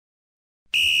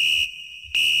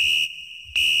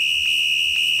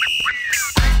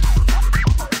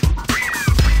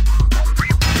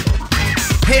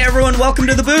everyone, welcome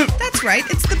to The Boot. That's right,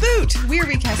 it's The Boot. We're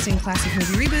recasting classic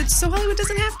movie reboots so Hollywood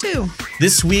doesn't have to.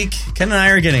 This week, Ken and I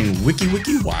are getting wiki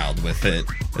wild with it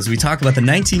as we talk about the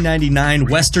 1999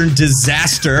 Western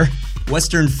disaster,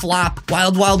 Western flop,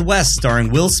 Wild Wild West, starring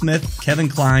Will Smith, Kevin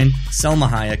Kline, Selma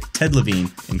Hayek, Ted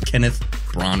Levine, and Kenneth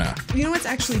Branagh. You know what's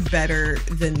actually better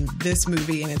than this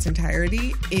movie in its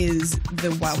entirety is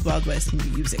the Wild Wild West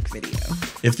music video.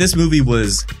 If this movie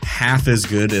was half as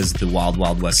good as the Wild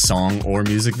Wild West song or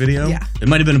music video, it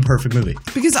might have been a perfect movie.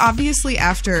 Because obviously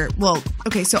after,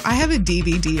 so I have a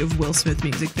DVD of Will Smith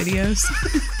music videos.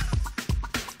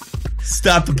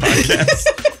 Stop the podcast.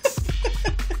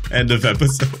 End of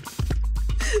episode.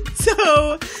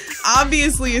 So,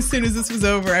 obviously, as soon as this was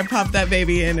over, I popped that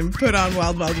baby in and put on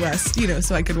Wild Wild West,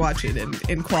 so I could watch it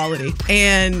in quality.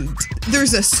 And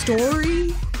there's a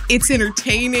story. It's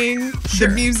entertaining. Sure.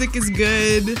 The music is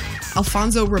good.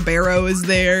 Alfonso Ribeiro is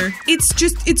there. It's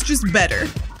just better.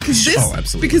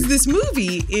 Absolutely. Because this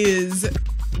movie is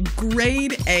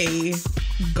grade A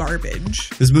garbage.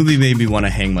 This movie made me want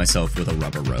to hang myself with a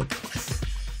rubber rope.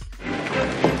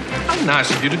 How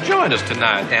nice of you to join us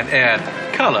tonight and add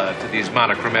color to these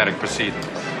monochromatic proceedings.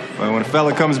 Well, when a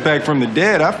fella comes back from the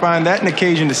dead, I find that an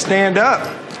occasion to stand up,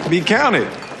 be counted.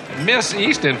 Miss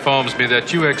East informs me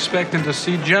that you were expecting to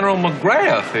see General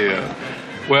McGrath here.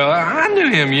 Well, I knew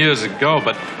him years ago,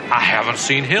 but I haven't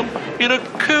seen him in a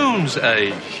coon's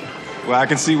age. Well, I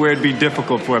can see where it'd be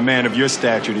difficult for a man of your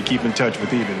stature to keep in touch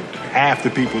with even half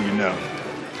the people you know.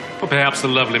 Well, perhaps the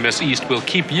lovely Miss East will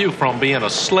keep you from being a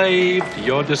slave to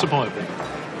your disappointment.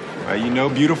 Well,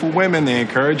 beautiful women, they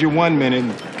encourage you one minute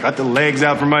and cut the legs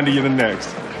out from under you the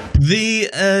next.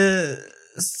 The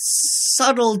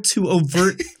subtle to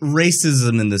overt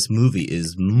racism in this movie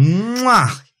is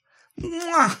like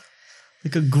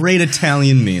a great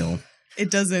Italian meal. It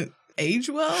doesn't age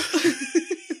well.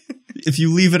 If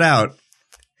you leave it out,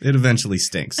 it eventually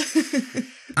stinks.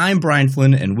 I'm Brian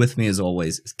Flynn, and with me, as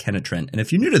always, is Kenneth Trent. And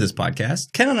if you're new to this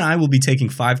podcast, Ken and I will be taking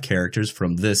 5 characters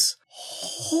from this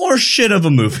horseshit of a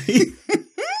movie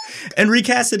and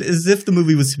recast it as if the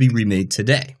movie was to be remade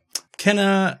today.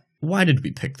 Ken, why did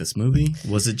we pick this movie?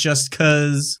 Was it just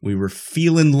because we were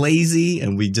feeling lazy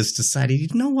and we just decided, you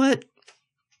know what?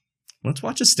 Let's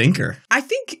watch a stinker. I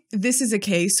think this is a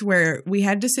case where we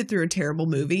had to sit through a terrible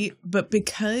movie, but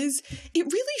because it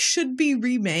really should be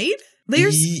remade,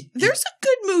 there's a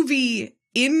good movie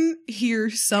in here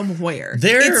somewhere.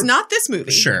 It's not this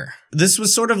movie. Sure. This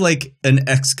was sort of like an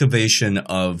excavation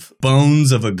of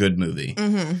bones of a good movie.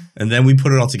 Mm-hmm. And then we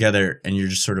put it all together and you're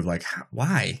just sort of like,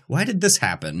 why? Why did this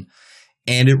happen?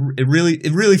 And it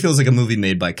really feels like a movie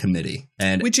made by committee.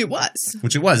 Which it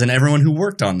was. And everyone who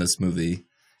worked on this movie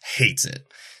hates it.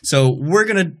 So we're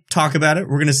going to talk about it.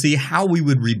 We're going to see how we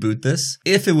would reboot this,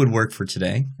 if it would work for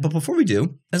today. But before we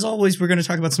do, as always, we're going to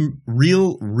talk about some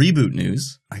real reboot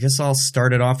news. I guess I'll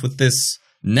start it off with this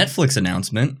Netflix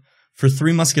announcement for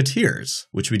Three Musketeers,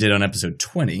 which we did on episode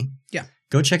 20. Yeah.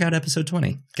 Go check out episode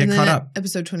 20. Get caught up.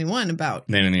 Episode 21 about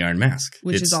Man in the Iron Mask.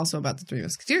 Which is also about the Three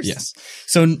Musketeers. Yes.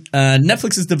 So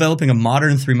Netflix is developing a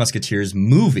modern Three Musketeers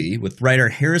movie with writer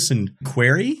Harrison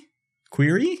Query?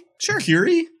 Sure.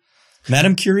 Curie?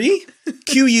 Madame Curie?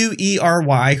 Query,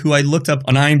 who I looked up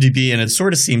on IMDb, and it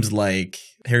sort of seems like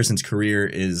Harrison's career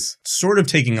is sort of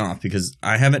taking off because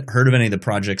I haven't heard of any of the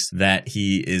projects that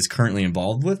he is currently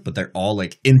involved with, but they're all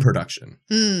like in production.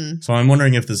 So I'm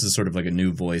wondering if this is sort of like a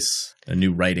new voice, a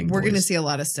new writing voice. We're going to see a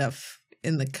lot of stuff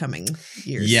in the coming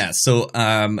years. Yeah. So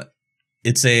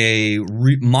it's a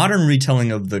modern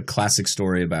retelling of the classic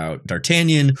story about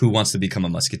D'Artagnan, who wants to become a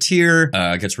musketeer,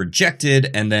 gets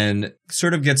rejected, and then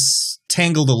sort of gets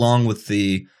tangled along with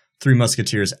the Three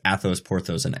Musketeers, Athos,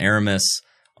 Porthos, and Aramis,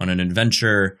 on an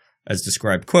adventure, as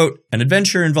described, quote, an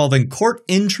adventure involving court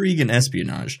intrigue and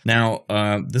espionage. Now,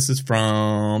 this is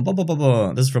from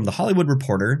This is from The Hollywood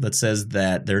Reporter that says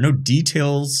that there are no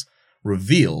details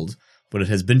revealed, but it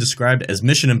has been described as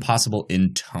Mission Impossible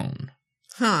in tone.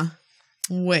 Huh.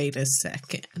 Wait a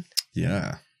second.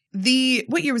 Yeah.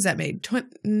 What year was that made?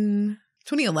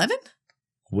 2011?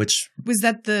 Which was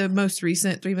that the most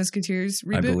recent Three Musketeers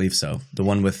reboot? I believe so. The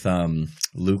one with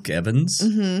Luke Evans.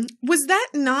 Mm-hmm. Was that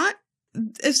not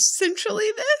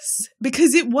essentially this?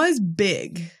 Because it was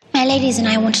big. My ladies and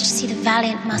I wanted to see the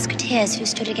valiant musketeers who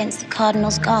stood against the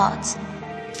Cardinal's guards.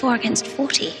 4 against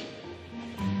 40.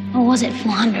 Or was it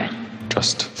 400?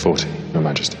 Just 40, Your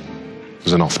Majesty. It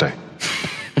was an off day.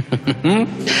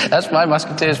 That's 5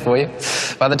 musketeers for you.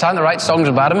 By the time the right song's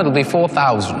about them, it'll be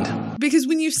 4,000. Because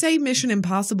when you say Mission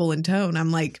Impossible in tone,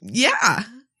 I'm like, yeah,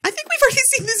 I think we've already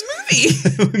seen this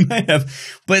movie. We might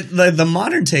have. But the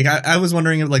modern take, I was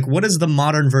wondering, like, what is the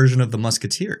modern version of the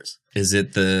Musketeers? Is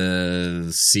it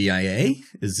the CIA?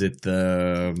 Is it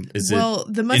the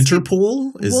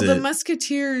Interpol? The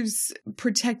Musketeers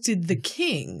protected the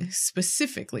king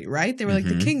specifically, right? They were like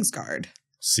the King's Guard.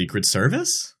 Secret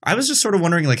Service? I was just sort of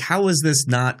wondering, like, how is this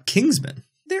not Kingsman?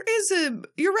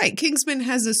 You're right. Kingsman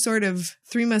has a sort of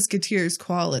Three Musketeers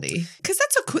quality. Because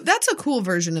that's a cool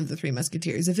version of the Three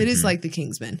Musketeers, if it is like the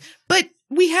Kingsman. But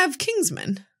we have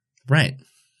Kingsman. Right.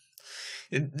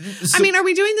 I mean, are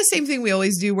we doing the same thing we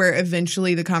always do where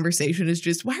eventually the conversation is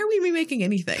just, why are we remaking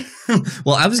anything?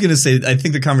 Well, I was going to say, I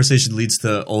think the conversation leads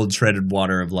to old treaded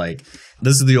water of like,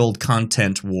 this is the old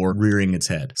content war rearing its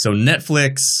head. So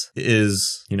Netflix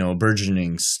is, a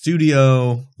burgeoning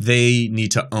studio. They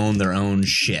need to own their own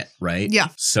shit, right? Yeah.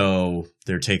 So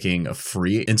they're taking a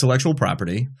free intellectual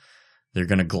property. They're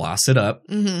going to gloss it up.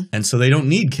 Mm-hmm. And so they don't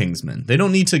need Kingsman. They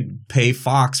don't need to pay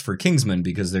Fox for Kingsman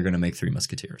because they're going to make Three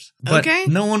Musketeers. But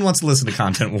no one wants to listen to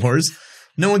Content Wars.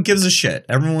 No one gives a shit.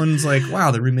 Everyone's like,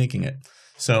 wow, they're remaking it.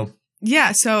 So.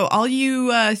 Yeah, so all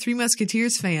you Three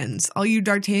Musketeers fans, all you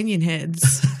D'Artagnan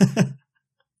heads.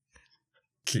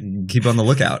 Keep on the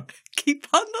lookout. Keep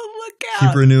on the lookout.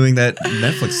 Keep renewing that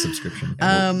Netflix subscription.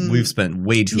 We've spent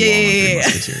way too long on Three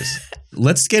Musketeers.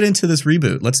 Let's get into this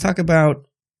reboot. Let's talk about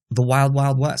The Wild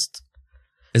Wild West.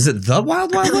 Is it The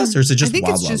Wild Wild West or is it just Wild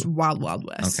Wild West? I think it's just Wild Wild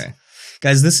West. Okay.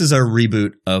 Guys, this is our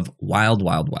reboot of Wild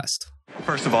Wild West.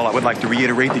 First of all, I would like to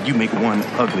reiterate that you make one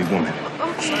ugly woman.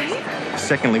 Okay.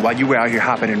 Secondly, while you were out here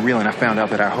hopping and reeling, I found out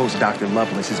that our host, Dr.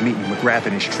 Lovelace, is meeting McGrath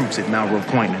and his troops at Malroe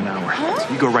Point in an hour. Huh?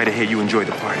 So you go right ahead, you enjoy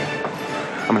the party.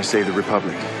 I'm going to save the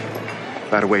Republic.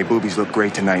 By the way, boobies look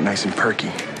great tonight, nice and perky.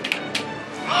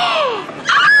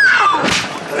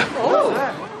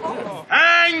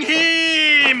 Hang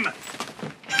him!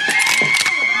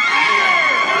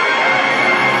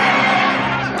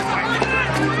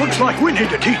 Looks like we need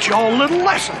to teach you all a little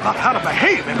lesson about how to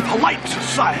behave in polite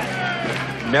society.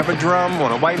 Never drum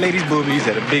on a white lady's boobies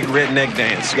at a big redneck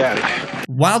dance. Got it.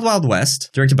 Wild Wild West,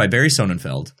 directed by Barry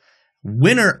Sonnenfeld,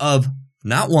 winner of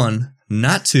not one,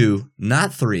 not two,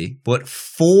 not three, but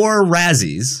 4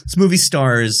 Razzies. This movie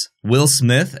stars Will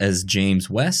Smith as James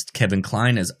West, Kevin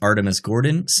Kline as Artemis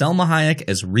Gordon, Selma Hayek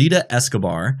as Rita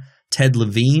Escobar, Ted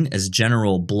Levine as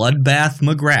General Bloodbath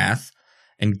McGrath,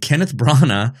 and Kenneth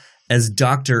Branagh as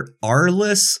Dr.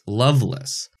 Arliss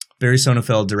Lovelace. Barry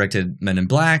Sonnenfeld directed Men in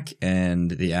Black and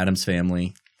The Addams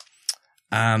Family.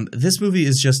 This movie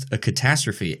is just a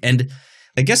catastrophe. And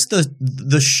I guess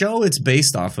the show it's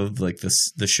based off of, like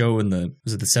the show in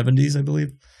was it the 70s, I believe?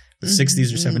 The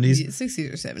 60s or 70s?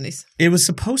 60s or 70s. It was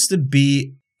supposed to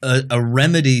be a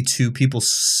remedy to people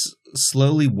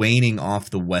slowly waning off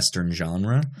the Western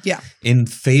genre in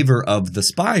favor of the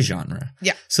spy genre.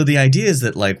 Yeah. So the idea is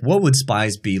that, like, what would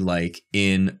spies be like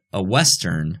in a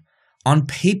Western on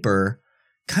paper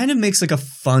kind of makes like a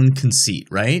fun conceit,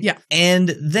 right? Yeah.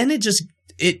 And then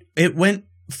it went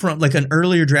from like an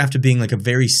earlier draft of being like a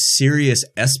very serious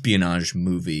espionage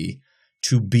movie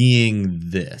to being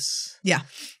this. Yeah.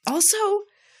 Also,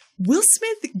 Will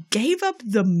Smith gave up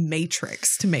The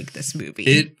Matrix to make this movie.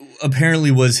 It apparently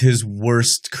was his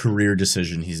worst career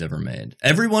decision he's ever made.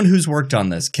 Everyone who's worked on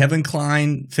this, Kevin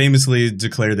Kline famously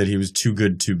declared that he was too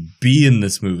good to be in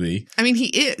this movie. I mean, he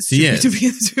is too good to be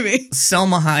in this movie.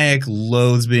 Selma Hayek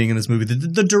loathes being in this movie.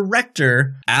 The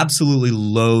director absolutely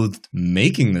loathed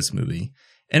making this movie.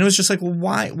 And it was just like, well,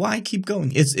 why keep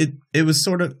going? It was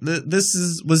sort of,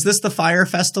 was this the Fire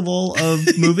Festival of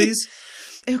movies?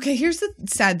 Okay, here's the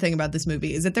sad thing about this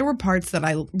movie is that there were parts that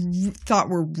I thought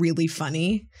were really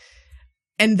funny,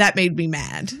 and that made me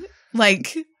mad.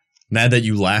 Like, mad that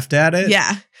you laughed at it?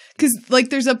 Yeah, because like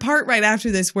there's a part right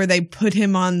after this where they put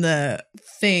him on the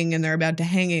thing and they're about to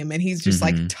hang him, and he's just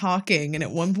like talking, and at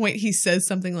one point he says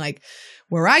something like,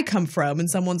 "Where I come from," and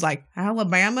someone's like,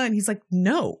 "Alabama," and he's like,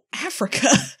 "No, Africa."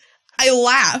 I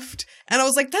laughed, and I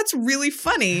was like, "That's really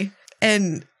funny,"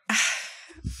 and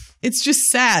it's just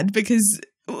sad because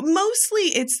mostly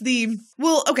it's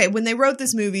when they wrote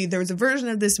this movie, there was a version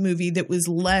of this movie that was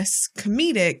less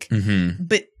comedic,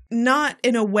 but not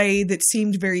in a way that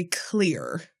seemed very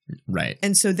clear. Right.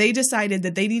 And so they decided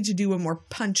that they need to do a more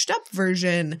punched up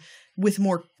version with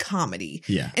more comedy.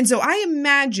 Yeah. And so I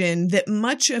imagine that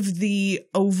much of the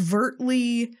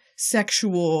overtly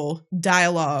sexual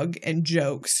dialogue and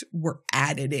jokes were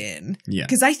added in. Yeah.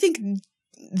 Because I think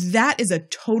that is a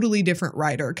totally different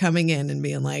writer coming in and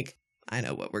being like, I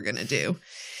know what we're going to do.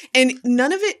 And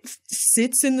none of it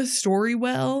sits in the story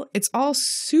well. It's all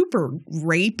super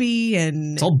rapey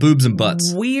and It's all boobs and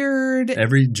butts. Weird.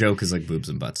 Every joke is like boobs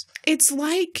and butts. It's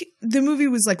like the movie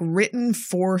was like written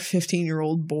for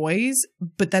 15-year-old boys,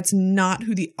 but that's not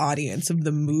who the audience of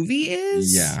the movie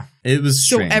is. Yeah. It was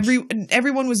strange. So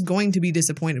everyone was going to be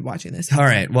disappointed watching this. All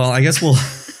right. Well, I guess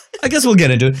we'll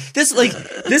get into it.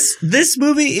 This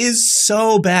movie is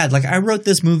so bad. Like I wrote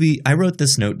this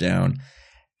note down.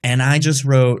 And I just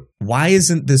wrote, why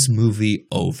isn't this movie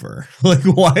over? Like,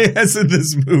 why hasn't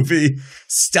this movie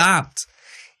stopped?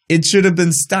 It should have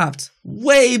been stopped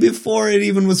way before it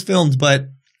even was filmed, but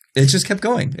it just kept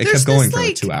going. It kept going for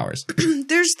like 2 hours.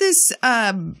 There's this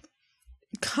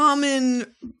common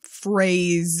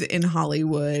phrase in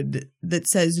Hollywood that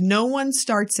says no one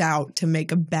starts out to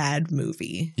make a bad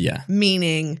movie. Yeah.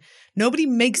 Meaning nobody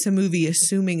makes a movie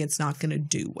assuming it's not going to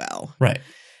do well. Right.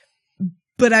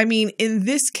 But I mean, in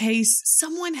this case,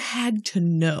 someone had to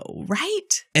know, right?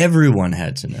 Everyone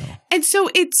had to know. And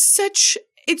so it's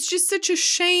just such a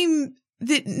shame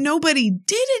that nobody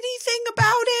did anything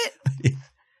about it.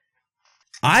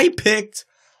 I picked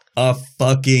a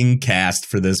fucking cast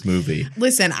for this movie.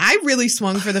 Listen, I really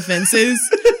swung for the fences.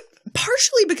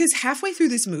 Partially because halfway through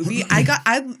this movie,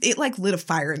 it like lit a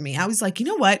fire in me. I was like, you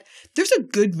know what? There's a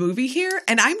good movie here,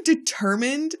 and I'm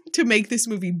determined to make this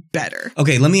movie better.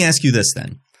 Okay, let me ask you this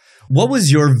then. What was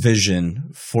your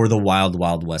vision for the Wild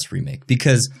Wild West remake?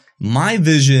 Because my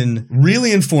vision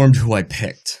really informed who I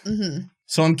picked. Mm-hmm.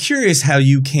 So I'm curious how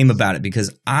you came about it,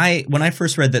 because when I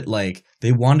first read that like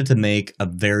they wanted to make a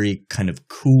very kind of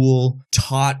cool,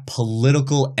 taut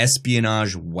political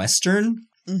espionage Western,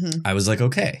 I was like,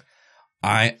 okay.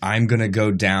 I'm going to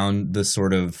go down the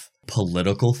sort of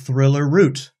political thriller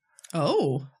route.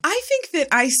 Oh. I think that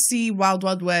I see Wild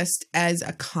Wild West as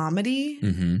a comedy,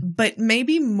 but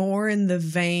maybe more in the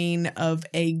vein of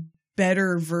a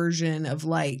better version of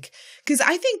like, because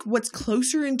I think what's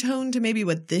closer in tone to maybe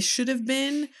what this should have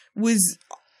been was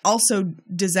also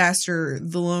Disaster,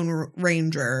 the Lone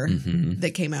Ranger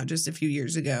that came out just a few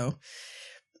years ago.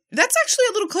 That's actually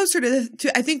a little closer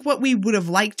to I think what we would have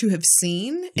liked to have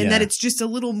seen, in that it's just a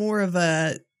little more of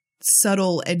a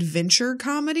subtle adventure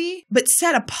comedy, but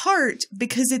set apart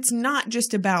because it's not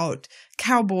just about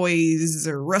cowboys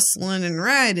or rustling and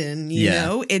riding, you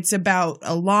know? It's about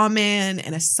a lawman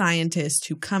and a scientist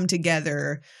who come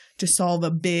together to solve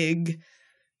a big,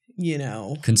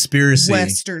 conspiracy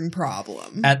Western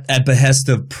problem. At behest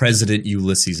of President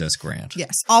Ulysses S. Grant.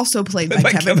 Yes, also played by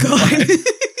Kevin Kline.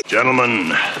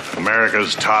 Gentlemen,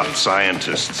 America's top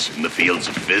scientists in the fields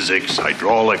of physics,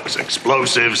 hydraulics,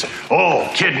 explosives, all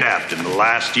kidnapped in the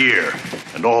last year,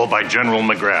 and all by General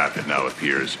McGrath, it now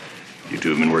appears. You two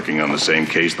have been working on the same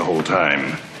case the whole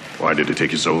time. Why did it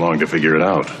take you so long to figure it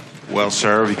out? Well,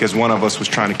 sir, because one of us was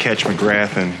trying to catch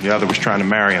McGrath and the other was trying to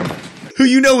marry him.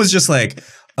 Who was just like,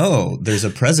 oh, there's a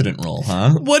president role,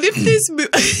 huh? What if this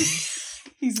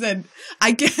he said,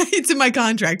 it's in my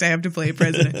contract, I have to play a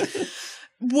president.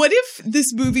 What if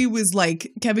this movie was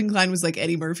like Kevin Kline was like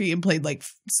Eddie Murphy and played like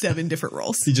 7 different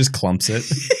roles? He just clumps it.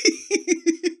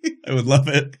 I would love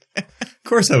it. Of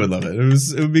course I would love it.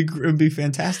 It would be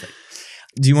fantastic.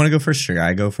 Do you want to go first? Should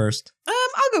I go first?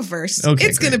 I'll go first. Okay,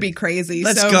 it's going to be crazy.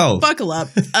 Let's so go. Buckle up.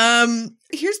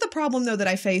 Here's the problem though that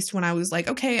I faced when I was like,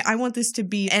 okay, I want this to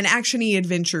be an action-y,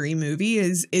 adventure-y movie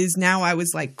is now I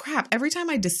was like, crap, every time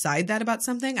I decide that about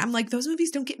something, I'm like, those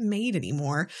movies don't get made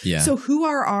anymore. Yeah. So who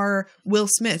are our Will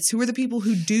Smiths? Who are the people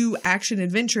who do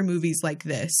action-adventure movies like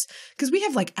this? Because we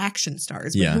have like action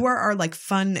stars, but who are our like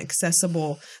fun,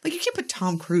 accessible, like you can't put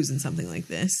Tom Cruise in something like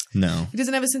this. No. He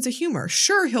doesn't have a sense of humor.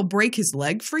 Sure, he'll break his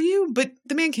leg for you, but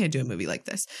the man can't do a movie like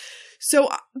this. So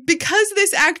because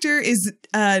this actor is,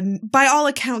 by all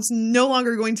accounts, no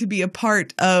longer going to be a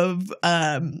part of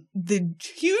the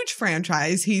huge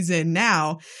franchise he's in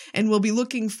now, and we'll be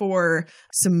looking for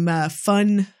some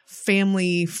fun,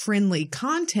 family-friendly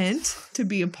content to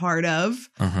be a part of,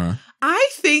 I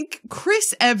think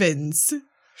Chris Evans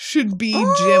should be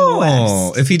Jim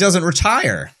West. If he doesn't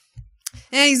retire.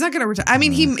 Yeah, he's not going to retire. I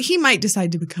mean, he might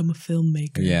decide to become a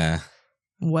filmmaker. Yeah.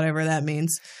 Whatever that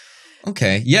means.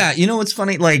 Okay. Yeah. You know what's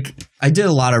funny? Like, I did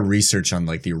a lot of research on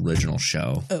like the original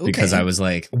show because I was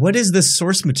like, what is this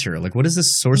source material? Like, what is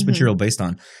this source material based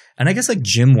on? And I guess like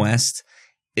Jim West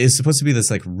is supposed to be this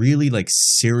like really like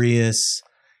serious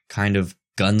kind of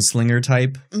gunslinger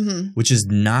type, which is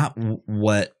not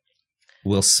what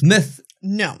Will Smith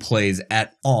plays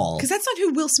at all. Because that's not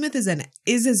who Will Smith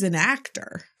is as an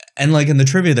actor. And like in the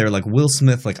trivia there, like Will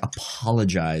Smith like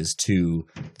apologized to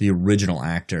the original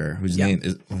actor whose name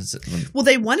is Well,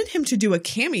 they wanted him to do a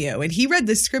cameo, and he read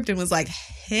the script and was like,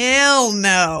 "Hell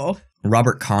no."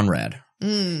 Robert Conrad.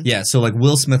 Yeah, so like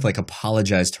Will Smith like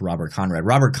apologized to Robert Conrad.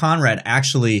 Robert Conrad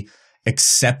actually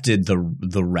accepted the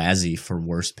Razzie for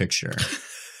Worst Picture.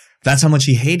 That's how much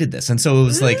he hated this. And so it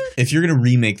was like, if you're going to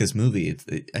remake this movie,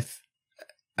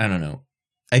 I don't know.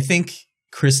 I think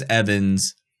Chris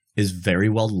Evans is very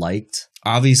well liked.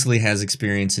 Obviously has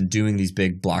experience in doing these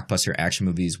big blockbuster action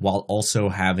movies while also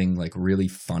having like really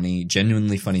funny,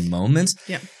 genuinely funny moments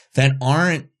that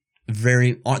aren't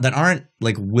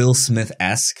like Will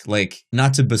Smith-esque. Like,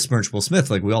 not to besmirch Will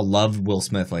Smith, like we all loved Will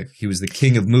Smith, like he was the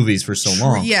king of movies for so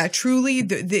long. Yeah, truly,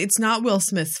 it's not Will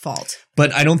Smith's fault.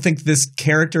 But I don't think this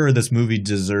character or this movie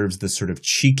deserves the sort of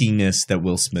cheekiness that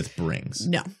Will Smith brings.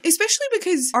 No, especially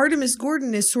because Artemis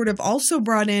Gordon is sort of also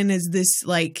brought in as this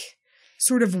like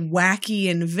sort of wacky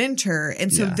inventor,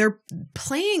 and so they're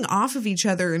playing off of each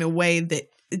other in a way that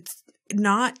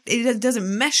it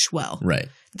doesn't mesh well. Right.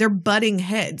 They're butting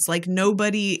heads. Like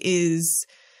there's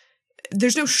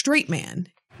no straight man.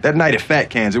 That night at Fat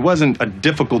Cans, it wasn't a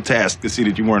difficult task to see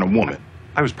that you weren't a woman.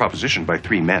 I was propositioned by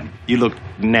 3 men. You looked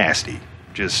nasty,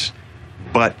 just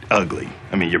butt ugly.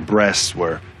 I mean, your breasts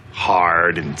were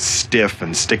hard and stiff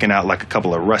and sticking out like a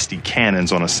couple of rusty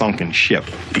cannons on a sunken ship.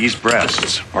 These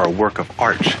breasts are a work of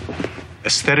art,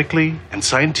 aesthetically and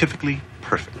scientifically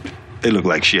perfect. They look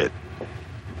like shit.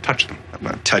 Touch them. I'm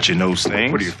not touching those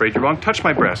things. What, are you afraid you're wrong? Touch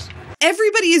my breasts.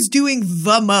 Everybody is doing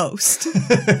the most.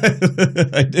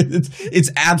 It's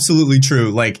absolutely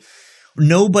true. Like,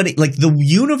 nobody, like, the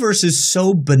universe is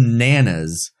so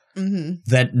bananas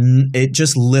that it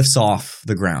just lifts off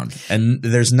the ground, and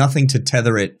there's nothing to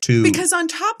tether it to because on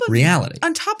top of reality.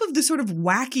 On top of the sort of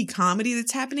wacky comedy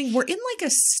that's happening, we're in like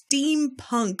a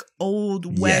steampunk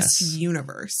Old West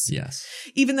universe. Yes.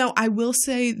 Even though I will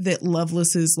say that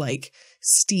Loveless's like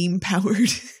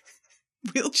steam-powered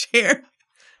wheelchair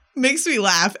makes me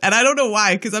laugh, and I don't know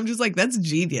why, because I'm just like, that's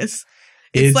genius.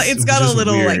 It's got a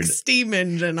little weird, like steam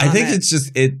engine on it. I think it's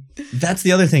just that's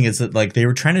the other thing is that like they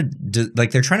were trying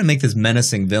to make this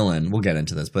menacing villain. We'll get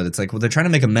into this, but it's like, well, they're trying to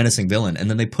make a menacing villain, and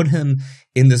then they put him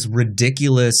in this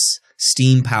ridiculous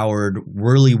steam-powered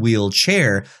whirly wheel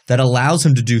chair that allows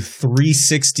him to do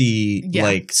 360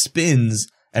 like spins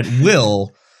at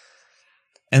will.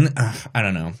 And I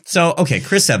don't know. So, okay,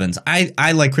 Chris Evans.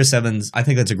 I like Chris Evans. I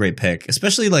think that's a great pick.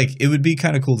 Especially, like, it would be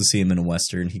kind of cool to see him in a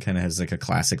Western. He kind of has, like, a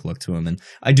classic look to him. And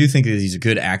I do think that he's a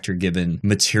good actor given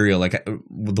material. Like,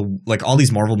 all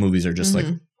these Marvel movies are just, like,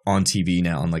 on TV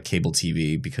now, on, like, cable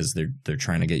TV, because they're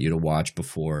trying to get you to watch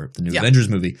before the new Avengers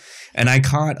movie. And I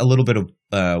caught a little bit of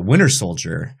Winter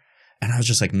Soldier. And I was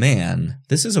just like, man,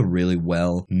 this is a really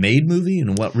well-made movie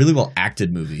and a really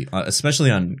well-acted movie,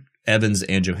 especially on Evans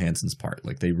and Johansson's part.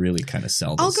 Like, they really kind of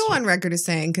sell this. I'll go on record as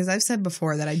saying, because I've said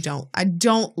before that I don't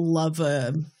love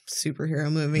a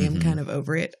superhero movie. I'm kind of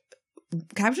over it.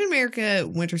 Captain America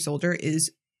Winter Soldier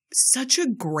is such a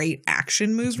great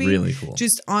action movie. It's really cool.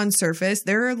 Just on surface,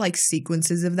 there are like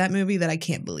sequences of that movie that I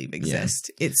can't believe exist.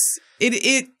 Yeah.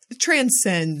 It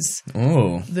transcends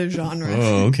the genre.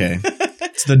 Oh, okay.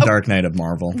 It's the Dark Knight of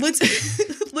Marvel.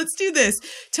 Let's do this.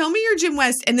 Tell me your Jim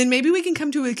West, and then maybe we can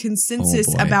come to a consensus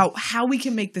about how we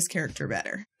can make this character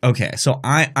better. Okay, so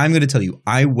I'm going to tell you,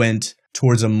 I went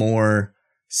towards a more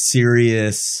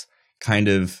serious kind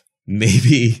of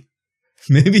maybe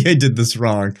I did this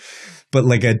wrong, but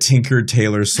like a Tinker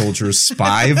Tailor Soldier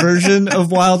Spy version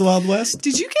of Wild Wild West.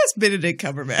 Did you guess Benedict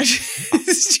Cumberbatch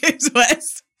is James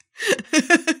West?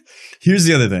 Here's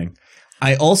the other thing.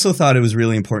 I also thought it was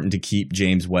really important to keep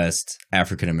James West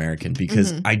African American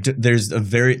because there's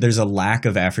a lack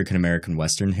of African American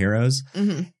Western heroes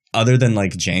other than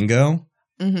like Django.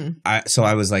 So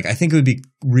I was like, I think it would be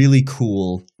really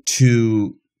cool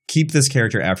to keep this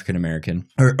character African American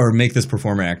or make this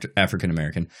performer African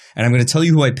American. And I'm going to tell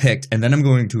you who I picked, and then I'm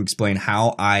going to explain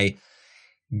how I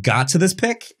got to this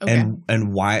pick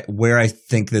and where I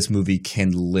think this movie can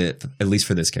live, at least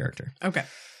for this character. Okay.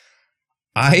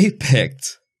 I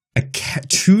picked a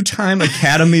two-time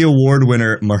Academy Award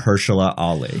winner, Mahershala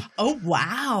Ali. Oh,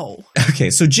 wow. Okay,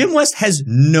 so Jim West has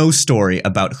no story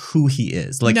about who he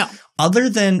is. Like, other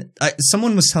than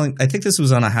someone was telling, I think this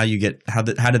was on how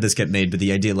did this get made, but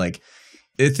the idea, like,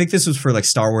 I think this was for like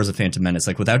Star Wars: A Phantom Menace,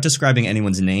 like without describing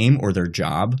anyone's name or their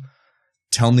job,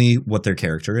 tell me what their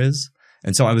character is.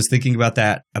 And so I was thinking about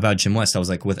that about Jim West. I was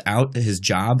like, without his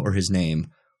job or his name,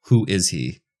 who is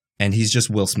he? And he's just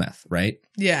Will Smith, right?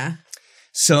 Yeah.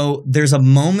 So there's a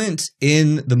moment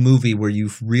in the movie where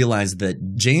you realize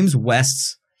that James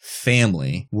West's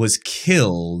family was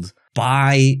killed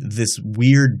by this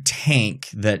weird tank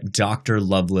that Dr.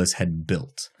 Lovelace had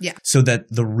built. Yeah. So that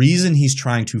the reason he's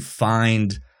trying to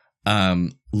find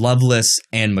Lovelace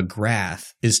and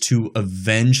McGrath is to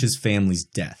avenge his family's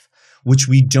death, which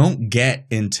we don't get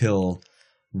until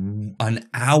an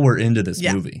hour into this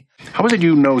movie. How is it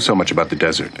you know so much about the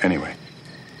desert, anyway?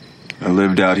 I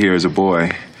lived out here as a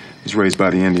boy. Was raised by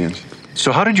the Indians.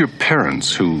 So how did your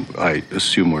parents, who I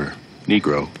assume were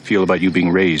Negro, feel about you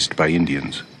being raised by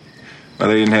Indians? Well,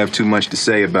 they didn't have too much to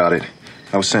say about it.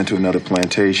 I was sent to another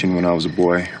plantation when I was a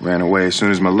boy. Ran away as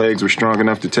soon as my legs were strong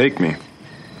enough to take me.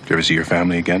 Did you ever see your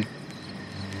family again?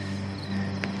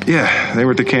 Yeah, they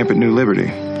were at the camp at New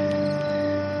Liberty.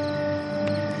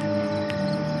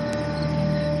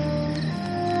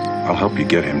 I'll help you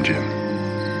get him, Jim.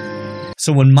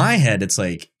 So in my head, it's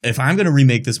like, if I'm going to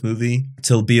remake this movie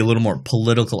to be a little more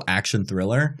political action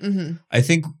thriller, I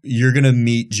think you're going to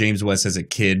meet James West as a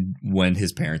kid when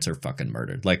his parents are fucking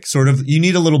murdered. Like, sort of, you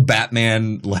need a little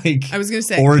Batman, like, I was gonna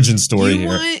say, origin story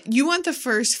here. You want the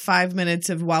first 5 minutes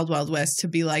of Wild Wild West to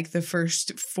be like the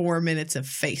first 4 minutes of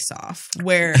Face Off,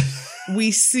 where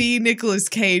we see Nicolas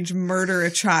Cage murder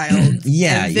a child.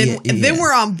 And then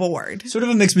we're on board. Sort of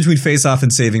a mix between Face Off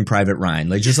and Saving Private Ryan.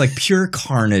 Like, just like pure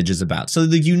carnage is about. So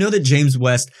that you know that James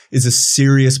West is a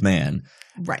serious man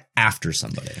right after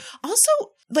somebody. Also,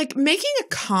 like, making a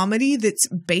comedy that's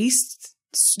based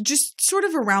just sort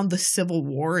of around the Civil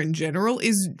War in general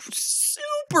is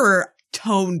super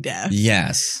tone deaf.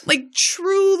 Yes. Like,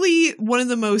 truly one of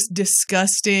the most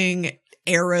disgusting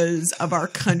eras of our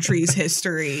country's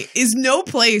history is no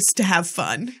place to have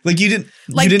fun. Like, you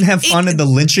didn't have fun in the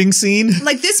lynching scene?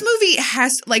 Like, this movie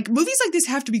movies like this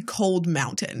have to be Cold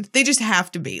Mountain. They just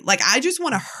have to be. Like, I just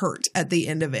want to hurt at the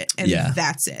end of it, and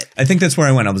that's it. I think that's where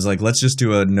I went. I was like, let's just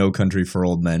do a No Country for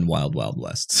Old Men Wild Wild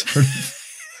West.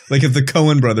 Like if the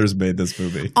Coen brothers made this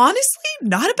movie. Honestly,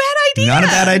 not a bad idea. Not a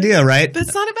bad idea, right?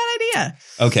 That's not a bad idea.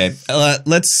 Okay,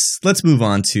 let's move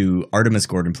on to Artemis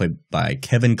Gordon, played by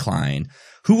Kevin Kline,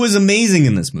 who was amazing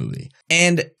in this movie.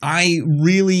 And I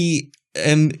really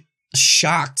am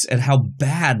shocked at how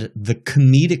bad the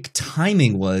comedic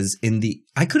timing was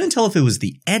I couldn't tell if it was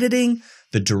the editing,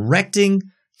 the directing,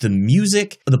 the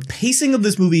music. The pacing of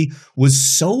this movie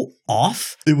was so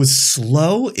off. It was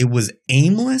slow. It was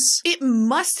aimless. It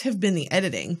must have been the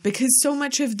editing, because so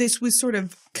much of this was sort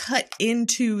of cut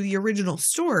into the original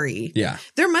story. Yeah.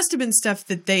 There must have been stuff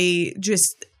that they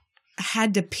just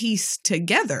had to piece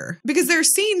together, because there are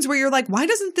scenes where you're like, why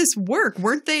doesn't this work?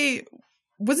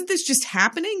 Wasn't this just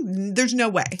happening? There's no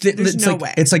way. There's no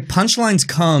way. It's like punchlines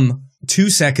come 2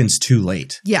 seconds too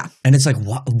late. Yeah. And it's like,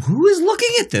 who is looking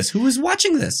at this? Who is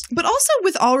watching this? But also,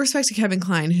 with all respect to Kevin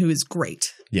Kline, who is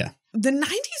great. Yeah. The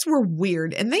 90s were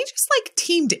weird, and they just like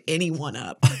teamed anyone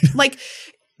up. Like,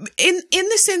 in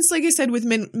the sense, like I said, with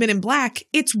Men in Black,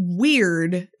 it's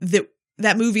weird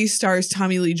that movie stars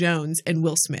Tommy Lee Jones and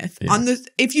Will Smith. Yeah.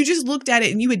 If you just looked at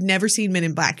it and you had never seen Men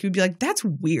in Black, you'd be like, that's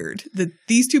weird that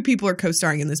these two people are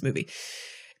co-starring in this movie.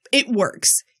 It works.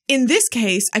 In this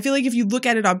case, I feel like if you look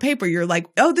at it on paper, you're like,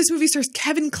 oh, this movie stars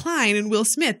Kevin Kline and Will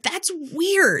Smith. That's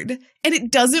weird. And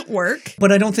it doesn't work.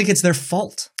 But I don't think it's their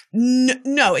fault.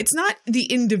 No, it's not the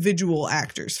individual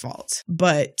actor's fault.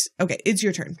 But, okay, it's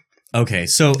your turn. Okay,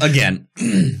 so again,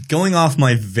 going off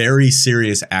my very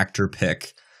serious actor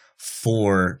pick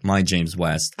for my James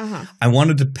West, I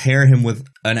wanted to pair him with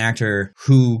an actor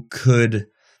who could...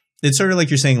 It's sort of like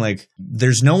you're saying, like,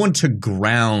 there's no one to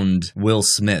ground Will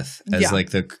Smith as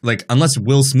unless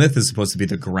Will Smith is supposed to be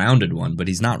the grounded one, but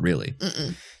he's not really.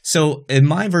 Mm-mm. So in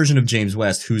my version of James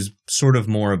West, who's sort of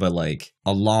more of a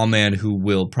lawman who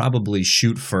will probably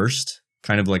shoot first,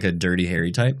 kind of like a Dirty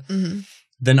Harry type,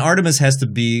 then Artemis has to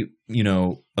be,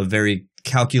 a very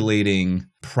calculating,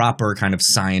 proper kind of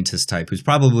scientist type who's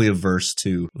probably averse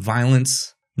to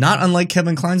violence. Not unlike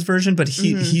Kevin Kline's version, but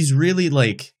he's really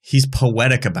he's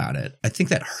poetic about it. I think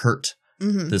that hurt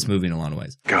this movie in a lot of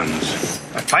ways. Guns.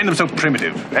 I find them so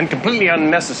primitive and completely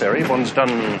unnecessary if one's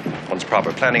done one's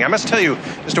proper planning. I must tell you,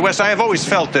 Mr. West, I have always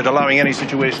felt that allowing any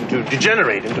situation to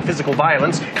degenerate into physical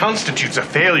violence constitutes a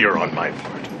failure on my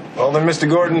part. Well then, Mr.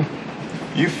 Gordon,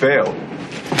 you failed.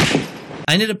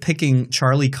 I ended up picking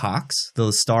Charlie Cox,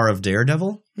 the star of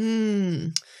Daredevil,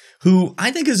 who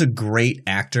I think is a great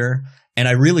actor. And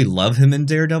I really love him in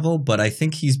Daredevil, but I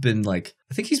think he's been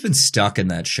stuck in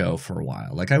that show for a while.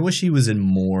 Like, I wish he was in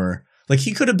more. Like,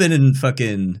 he could have been in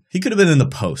The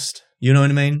Post. You know what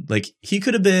I mean? Like, he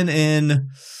could have been in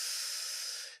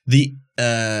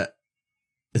is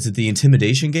it The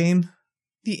Intimidation Game?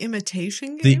 The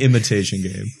Imitation Game? The Imitation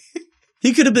Game.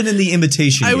 He could have been in The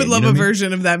Imitation Game. I would love you know a what I mean?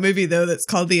 version of that movie, though, that's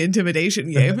called The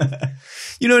Intimidation Game.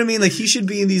 You know what I mean? Like, he should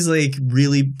be in these, like,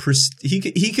 really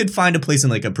he could find a place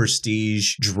in, like, a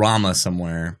prestige drama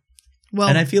somewhere. Well,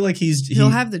 and I feel like he'll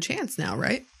have the chance now,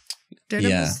 right?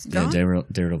 Daredevil's gone?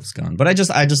 Daredevil's gone. But I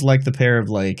just like the pair of,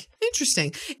 like,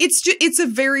 interesting. It's a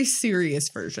very serious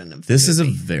version of this. Is a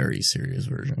very serious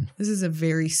version. This is a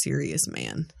very serious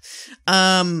man.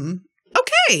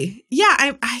 Okay. Yeah,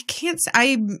 I can't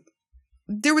say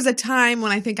there was a time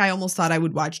when I think I almost thought I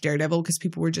would watch Daredevil because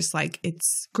people were just like,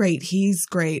 it's great, he's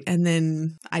great. And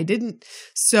then I didn't.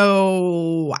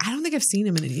 So I don't think I've seen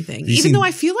him in anything. Even though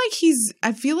I feel like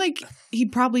he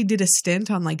probably did a stint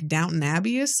on like Downton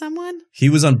Abbey as someone. He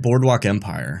was on Boardwalk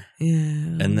Empire.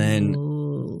 Yeah. And then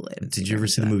did you ever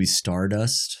see the movie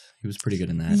Stardust? He was pretty good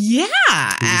in that. Yeah,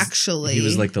 actually. He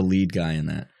was like the lead guy in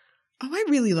that. Oh, I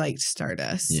really liked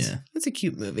Stardust. Yeah. That's a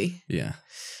cute movie. Yeah.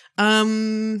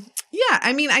 Yeah,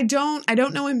 I mean, I don't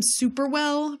know him super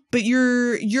well, but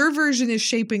your version is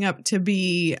shaping up to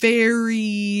be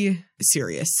very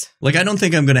serious. Like, I don't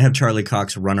think I'm going to have Charlie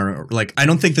Cox like, I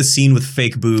don't think the scene with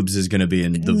fake boobs is going to be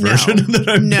in the version that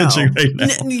I'm pitching right now.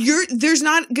 There's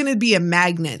not going to be a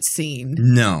magnet scene.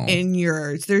 No. In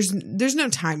yours. There's no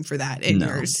time for that in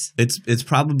yours. It's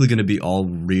probably going to be all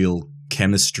real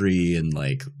chemistry and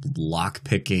like lock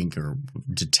picking or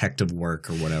detective work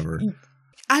or whatever.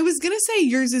 I was going to say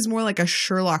yours is more like a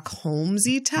Sherlock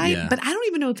Holmes-y type, but I don't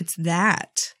even know if it's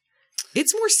that.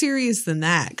 It's more serious than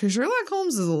that because Sherlock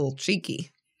Holmes is a little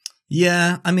cheeky.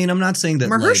 Yeah, I mean, I'm not saying that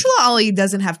Mahershala Ali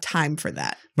doesn't have time for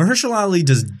that. Mahershala Ali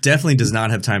definitely does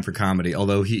not have time for comedy,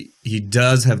 although he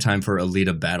does have time for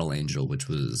Alita Battle Angel, which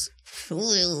was... I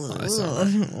told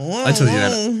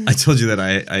you that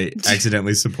I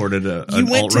accidentally supported an alt-right. You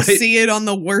went to see it on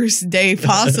the worst day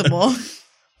possible.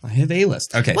 I have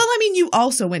A-list. Okay. Well, I mean, you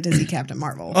also went to see Captain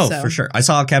Marvel. Oh, for sure. I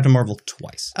saw Captain Marvel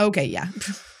twice. Okay, yeah.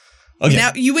 Okay.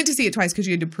 Now, you went to see it twice because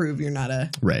you had to prove you're not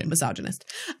a misogynist.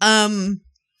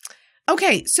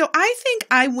 Okay, so I think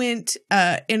I went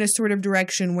in a sort of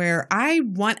direction where I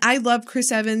love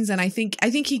Chris Evans, and I think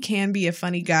he can be a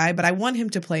funny guy, but I want him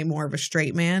to play more of a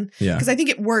straight man. Yeah. Because I think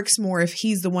it works more if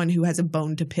he's the one who has a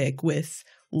bone to pick with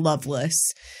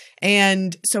Loveless.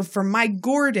 And so for my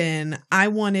Gordon, I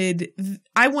wanted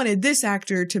this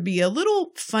actor to be a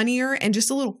little funnier and just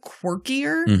a little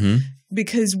quirkier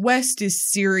because West is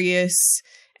serious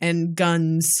and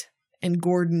guns and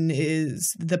Gordon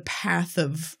is the path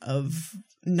of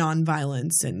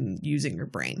nonviolence and using your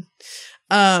brain.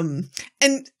 And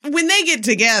when they get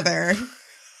together,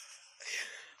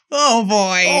 oh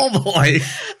boy.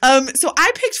 So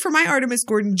I picked for my Artemis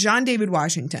Gordon, John David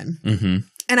Washington. Mm-hmm.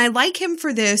 And I like him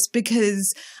for this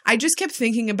because I just kept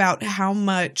thinking about how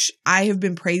much I have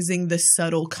been praising the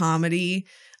subtle comedy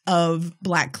of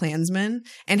Black Klansman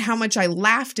and how much I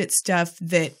laughed at stuff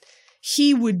that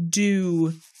he would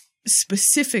do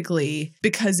specifically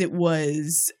because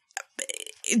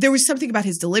there was something about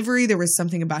his delivery. There was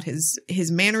something about his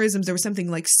mannerisms. There was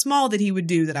something like small that he would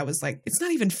do that I was like, it's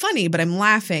not even funny, but I'm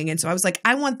laughing. And so I was like,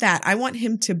 I want that. I want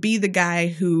him to be the guy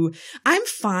who I'm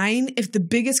fine if the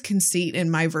biggest conceit in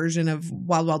my version of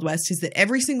Wild Wild West is that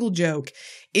every single joke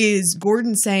is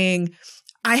Gordon saying,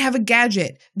 I have a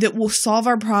gadget that will solve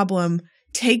our problem.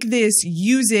 Take this,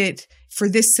 use it for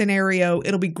this scenario.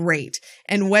 It'll be great.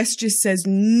 And West just says,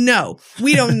 no,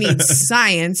 we don't need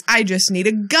science. I just need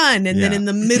a gun. And then in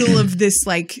the middle of this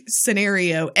like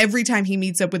scenario, every time he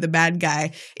meets up with a bad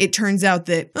guy, it turns out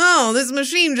that, oh, this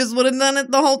machine just would have done it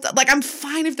the whole time. Like, I'm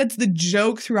fine if that's the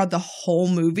joke throughout the whole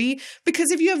movie,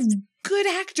 because if you have good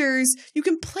actors, you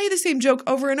can play the same joke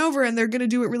over and over and they're going to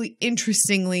do it really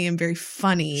interestingly and very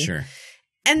funny. Sure.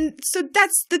 And so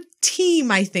that's the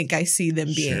team I think I see them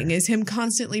being, is him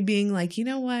constantly being like, you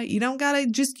know what? You don't got to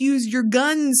just use your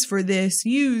guns for this.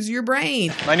 Use your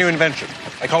brain. My new invention.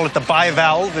 I call it the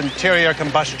bivalve interior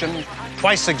combustion,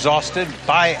 twice exhausted,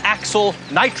 biaxial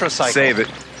nitrocycle. Save it.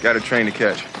 Got a train to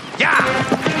catch. Yeah!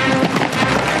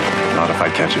 Not if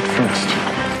I catch it first.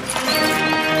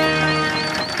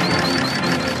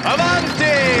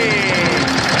 Avanti!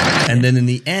 And then in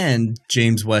the end,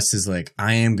 James West is like,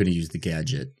 I am going to use the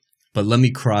gadget, but let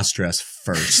me cross-dress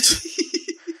first.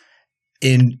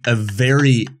 In a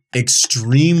very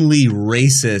extremely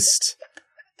racist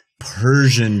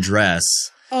Persian dress.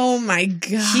 Oh my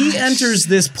God. He enters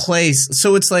this place.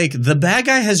 So it's like the bad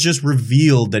guy has just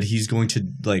revealed that he's going to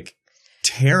like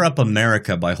tear up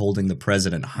America by holding the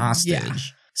president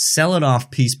hostage, sell it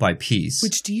off piece by piece.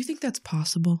 Which, do you think that's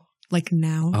possible? Like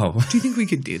now? Oh. Do you think we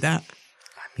could do that?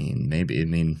 mean,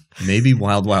 maybe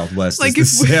Wild Wild West Like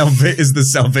is the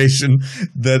salvation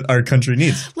that our country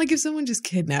needs. Like if someone just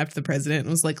kidnapped the president and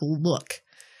was like, look,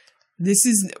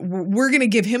 we're going to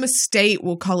give him a state.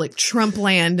 We'll call it Trump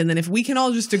land. And then if we can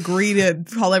all just agree to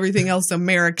call everything else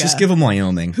America. Just give him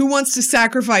Wyoming. Who wants to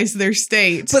sacrifice their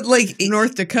state? But like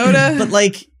North Dakota? But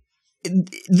like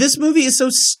this movie is so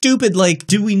stupid. Like,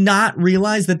 do we not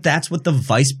realize that that's what the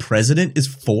vice president is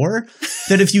for?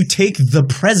 That if you take the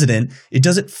president, it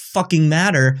doesn't fucking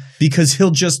matter because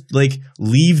he'll just like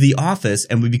leave the office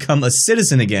and we become a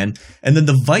citizen again. And then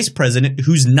the vice president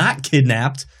who's not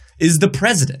kidnapped is the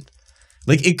president.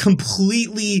 Like, it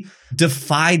completely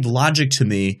defied logic to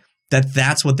me that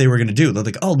that's what they were going to do. They're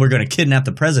like, oh, we're going to kidnap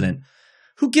the president.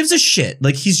 Who gives a shit?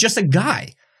 Like, he's just a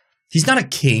guy. He's not a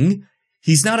king.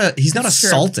 He's not a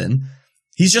sultan.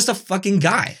 He's just a fucking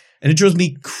guy. And it drove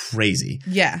me crazy.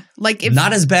 Yeah. Like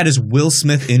not as bad as Will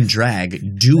Smith in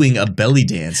drag doing a belly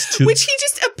dance to which he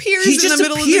just appears in the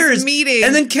middle of this meeting.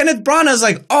 And then Kenneth Branagh's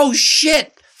like, oh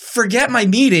shit, forget my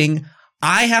meeting.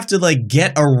 I have to like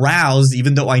get aroused,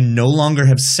 even though I no longer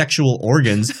have sexual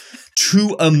organs,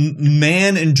 to a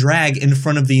man in drag in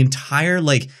front of the entire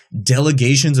like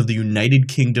delegations of the United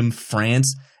Kingdom,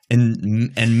 France,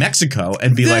 and Mexico,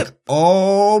 and be like,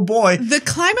 oh boy. The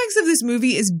climax of this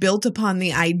movie is built upon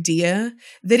the idea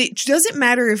that it doesn't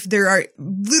matter if there are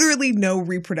literally no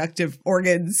reproductive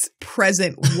organs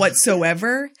present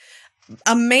whatsoever.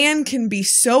 A man can be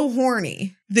so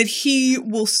horny that he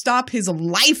will stop his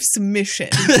life's mission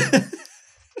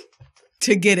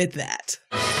to get at that.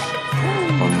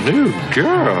 A new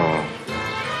girl.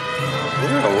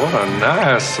 Well, what a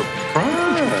nice surprise.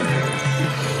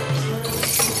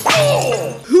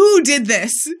 Who did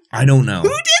this? I don't know. Who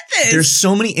did this? There's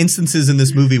so many instances in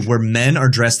this movie where men are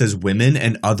dressed as women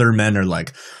and other men are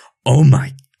like, oh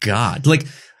my God. Like,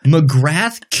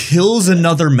 McGrath kills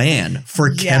another man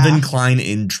for Kevin Kline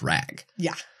in drag.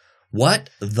 Yeah. What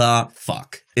the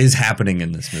fuck is happening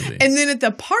in this movie? And then at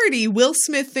the party, Will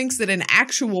Smith thinks that an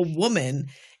actual woman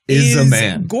is a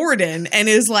man. Gordon, and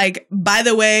is like, by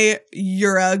the way,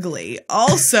 you're ugly.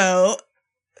 Also,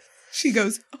 she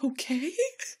goes, okay.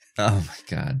 Oh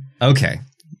my God. Okay.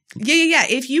 Yeah.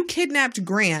 If you kidnapped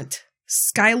Grant,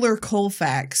 Skylar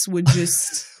Colfax would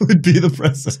just would be the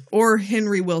president, or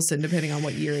Henry Wilson, depending on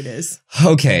what year it is.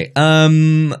 Okay.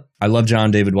 I love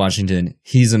John David Washington.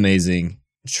 He's amazing,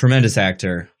 tremendous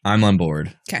actor. I'm on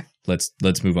board. Okay.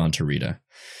 Let's move on to Rita.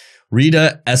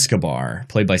 Rita Escobar,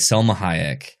 played by Selma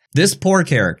Hayek. This poor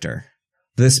character.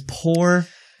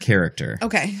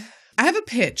 Okay. I have a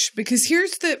pitch because here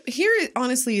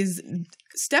honestly is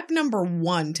step number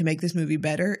 1 to make this movie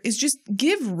better is just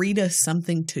give Rita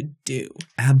something to do.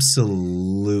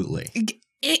 Absolutely.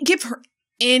 Give her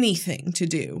anything to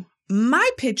do. My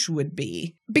pitch would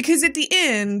be, because at the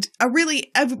end, a really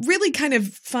kind of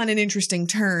fun and interesting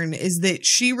turn is that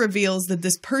she reveals that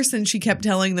this person she kept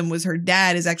telling them was her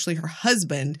dad is actually her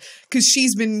husband, because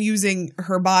she's been using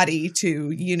her body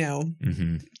to,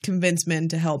 convince men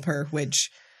to help her, which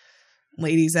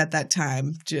ladies at that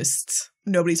time, just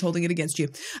nobody's holding it against you.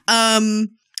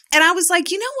 And I was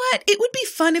like, you know what? It would be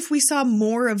fun if we saw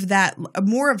more of that,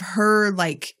 more of her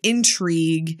like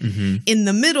intrigue in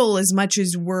the middle, as much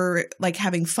as we're like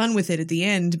having fun with it at the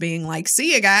end, being like,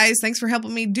 see you guys, thanks for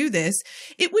helping me do this.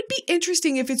 It would be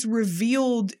interesting if it's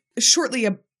revealed shortly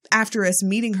after us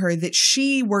meeting her that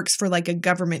she works for like a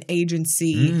government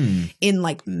agency in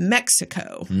like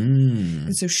Mexico.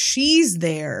 And so she's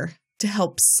there to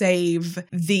help save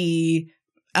the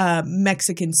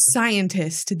Mexican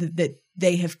scientist that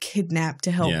they have kidnapped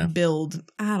to help build.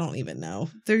 I don't even know.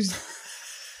 There's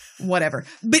whatever.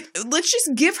 But let's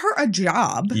just give her a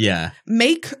job. Yeah.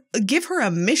 Give her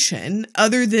a mission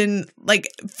other than like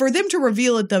for them to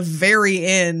reveal at the very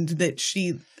end that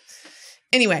she.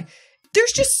 Anyway,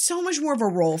 there's just so much more of a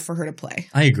role for her to play.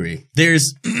 I agree.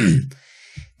 There's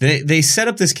they set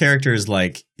up this character as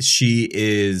like she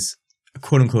is a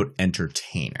quote unquote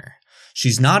entertainer.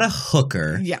 She's not a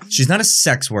hooker. Yeah. She's not a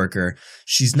sex worker.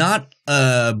 She's not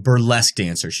a burlesque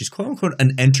dancer. She's quote unquote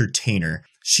an entertainer.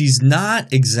 She's not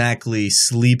exactly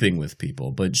sleeping with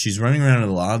people, but she's running around in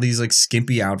a lot of these like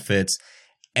skimpy outfits.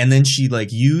 And then she like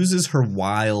uses her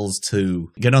wiles to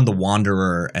get on the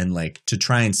Wanderer and like to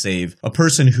try and save a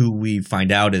person who we find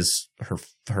out is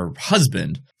her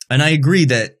husband. And I agree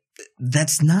that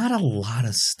that's not a lot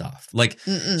of stuff. Like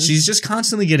she's just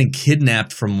constantly getting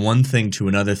kidnapped from one thing to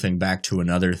another thing, back to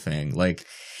another thing. Like,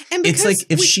 and it's like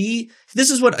if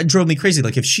this is what drove me crazy.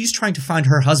 Like if she's trying to find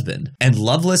her husband and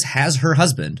Loveless has her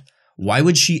husband, why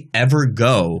would she ever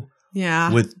go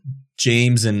with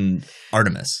James and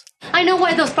Artemis? I know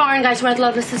why those foreign guys were at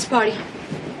Lovelace's party.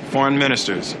 foreign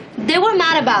ministers. They were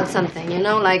mad about something, you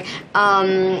know, like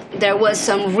there was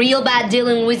some real bad deal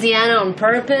in Louisiana on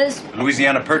purpose.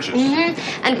 Louisiana Purchase.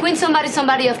 And Queen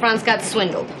somebody of France got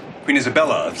swindled. Queen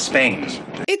Isabella of Spain.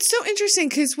 It's so interesting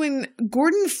because when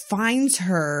Gordon finds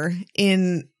her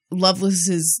in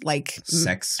Lovelace's like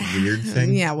sex weird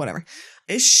thing, yeah, whatever,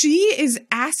 she is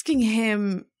asking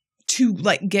him to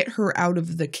like get her out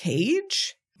of the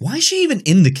cage. Why is she even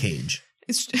in the cage?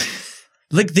 It's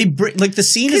like the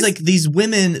scene is like these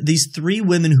women, these three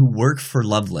women who work for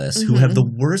Lovelace, who have the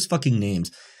worst fucking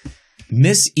names: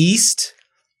 Miss East,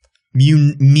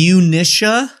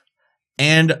 Munitia,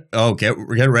 and get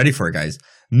ready for it, guys.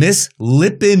 Miss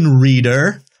Lippen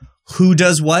Reader, who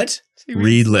does what?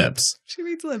 Read lips. She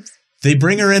reads lips. They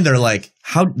bring her in. They're like,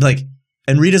 how? Like,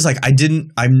 and Rita's like, I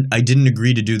didn't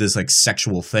agree to do this like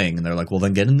sexual thing. And they're like, well,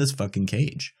 then get in this fucking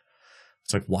cage.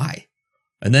 It's like, why?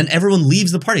 And then everyone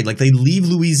leaves the party. Like, they leave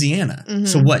Louisiana.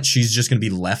 So what? She's just going to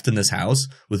be left in this house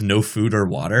with no food or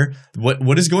water?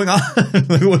 What is going on?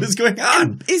 What is going on?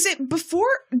 And is it before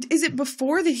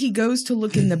that he goes to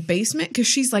look in the basement? Because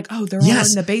she's like, oh, they're all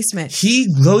in the basement. He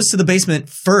goes to the basement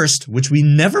first, which we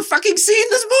never fucking see in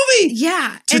this movie.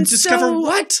 Yeah. To discover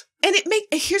what? And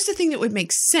here's the thing that would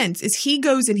make sense is he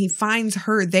goes and he finds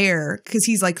her there because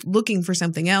he's like looking for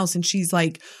something else. And she's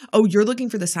like, oh, you're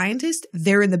looking for the scientist?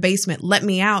 They're in the basement. Let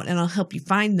me out and I'll help you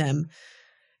find them.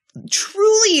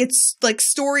 Truly, it's like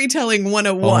storytelling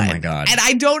 101. Oh my God. And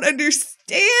I don't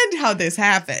understand how this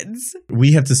happens.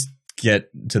 We have to get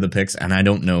to the picks, and I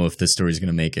don't know if this story is going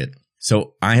to make it.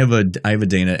 So I have a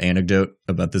Dana anecdote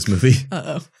about this movie.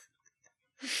 Uh-oh.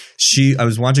 I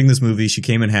was watching this movie. She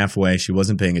came in halfway. She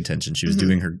wasn't paying attention. She was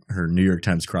doing her New York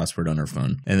Times crossword on her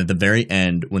phone. And at the very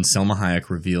end, when Selma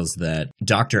Hayek reveals that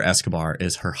Dr. Escobar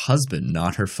is her husband,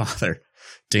 not her father,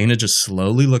 Dana just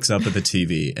slowly looks up at the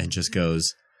TV and just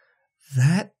goes,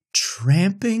 that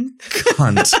tramping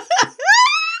cunt.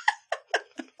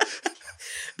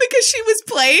 Because she was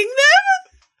playing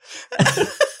them?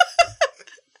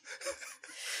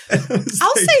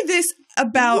 I'll say this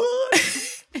about...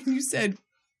 and you said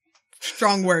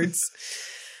strong words.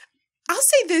 I'll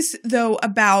say this, though,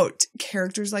 about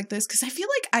characters like this, because I feel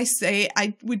like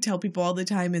I would tell people all the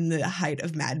time in the height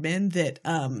of Mad Men that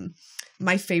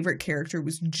my favorite character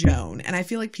was Joan. And I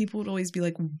feel like people would always be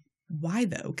like, why,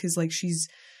 though? Because, like,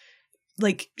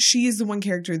 she is the one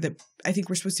character that I think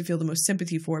we're supposed to feel the most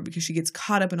sympathy for because she gets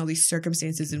caught up in all these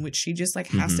circumstances in which she just, like,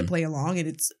 has to play along and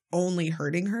it's only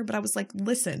hurting her. But I was like,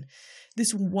 listen,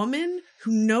 this woman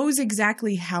who knows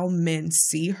exactly how men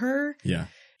see her. Yeah.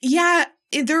 Yeah.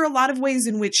 There are a lot of ways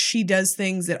in which she does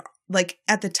things that, like,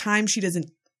 at the time she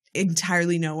doesn't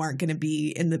entirely know aren't going to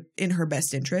be in her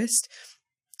best interest.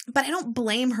 But I don't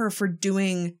blame her for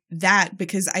doing that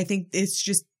because I think it's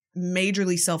just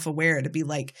majorly self-aware to be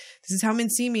like, this is how men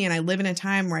see me and I live in a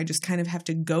time where I just kind of have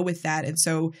to go with that. And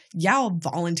so, yeah, I'll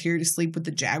volunteer to sleep with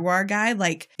the Jaguar guy.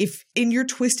 Like, if in your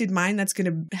twisted mind that's going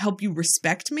to help you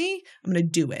respect me, I'm going to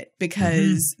do it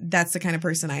because that's the kind of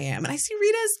person I am. And I see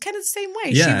Rita as kind of the same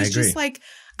way. Yeah, she was just like,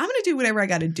 I'm going to do whatever I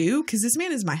got to do because this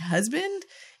man is my husband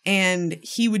and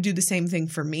he would do the same thing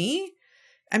for me.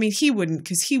 I mean, he wouldn't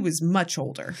because he was much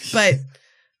older, but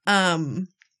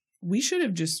we should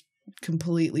have just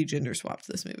completely gender swapped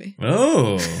this movie.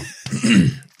 Oh,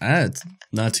 that's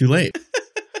not too late.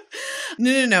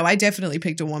 No. I definitely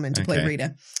picked a woman to play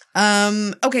Rita.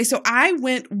 Okay, so I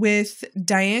went with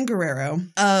Diane Guerrero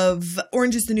of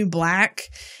Orange is the New Black,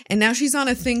 and now she's on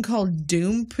a thing called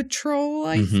Doom Patrol,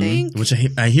 I think. Which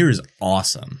I hear is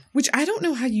awesome. Which I don't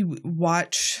know how you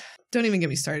watch. Don't even get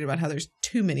me started about how there's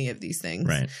too many of these things.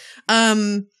 Right.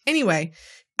 Anyway,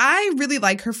 I really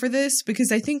like her for this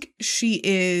because I think she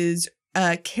is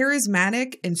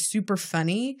charismatic and super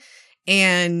funny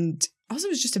and also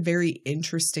is just a very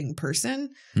interesting person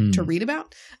to read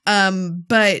about.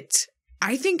 But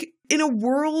I think in a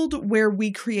world where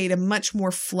we create a much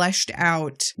more fleshed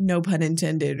out, no pun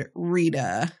intended,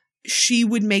 Rita, she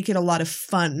would make it a lot of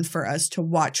fun for us to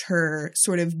watch her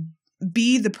sort of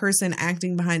be the person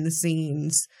acting behind the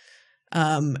scenes,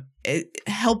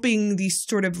 helping these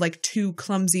sort of like two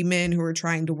clumsy men who are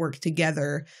trying to work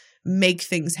together make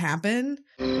things happen.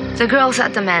 The girls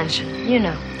at the mansion, you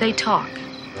know, they talk.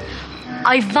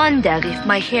 I wonder if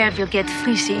my hair will get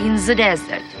frizzy in the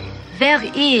desert. Where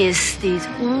is this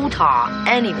Utah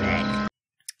anyway?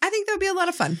 I think that would be a lot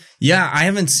of fun. Yeah, I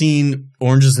haven't seen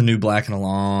Orange is the New Black in a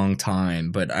long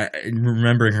time, but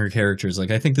remembering her characters,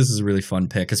 like, I think this is a really fun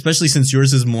pick, especially since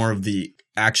yours is more of the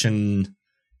action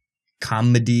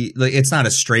comedy. Like, it's not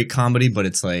a straight comedy, but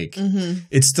it's like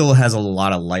it still has a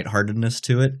lot of lightheartedness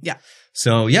to it. Yeah.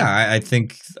 So yeah, I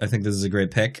think this is a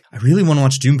great pick. I really want to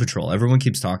watch Doom Patrol. Everyone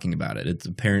keeps talking about it. It's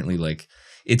apparently like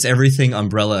it's everything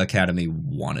Umbrella Academy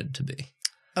wanted to be.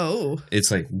 Oh. It's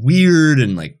like weird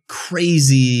and like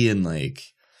crazy and like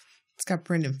it's got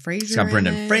Brendan Fraser. It's got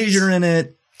Brendan Fraser in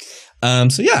it.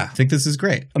 So yeah, I think this is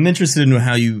great. I'm interested in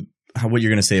what you're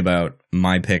going to say about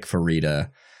my pick for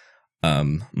Rita,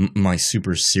 my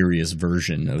super serious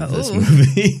version of this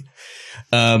movie.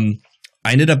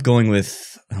 I ended up going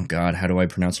with, oh God, how do I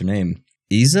pronounce her name?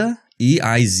 Eiza?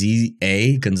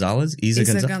 E-I-Z-A Gonzalez?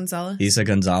 Eiza Gonzalez. Eiza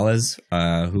Gonzalez,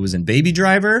 who was in Baby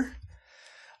Driver,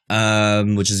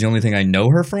 which is the only thing I know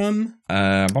her from.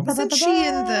 Isn't she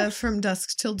in the From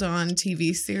Dusk Till Dawn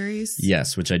TV series?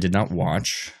 Yes, which I did not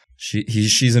watch.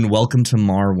 She's in Welcome to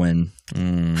Marwen.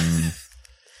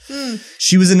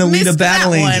 She was in Alita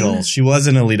Battle Angel. She was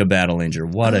in Alita Battle Angel.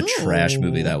 What a trash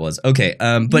movie that was. Okay,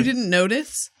 but you didn't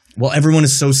notice? Well, everyone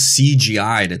is so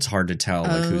CGI'd, it's hard to tell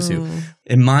like who's who.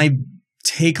 In my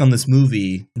take on this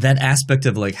movie, that aspect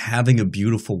of like having a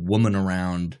beautiful woman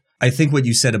around, I think what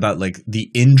you said about like the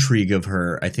intrigue of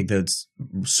her, I think that's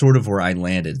sort of where I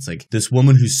landed. It's like this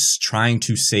woman who's trying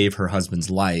to save her husband's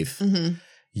life,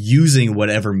 using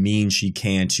whatever means she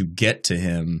can to get to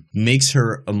him, makes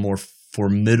her a more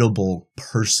formidable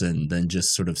person than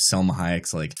just sort of Selma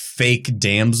Hayek's like fake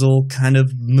damsel kind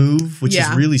of move, which is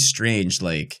really strange.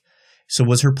 Like, so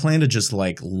was her plan to just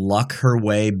like luck her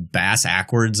way bass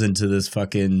backwards into this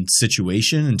fucking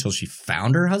situation until she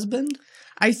found her husband?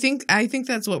 I think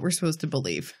that's what we're supposed to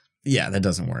believe. Yeah, that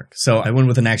doesn't work. So I went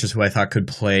with an actress who I thought could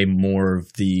play more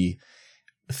of the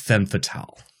femme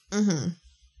fatale.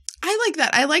 I like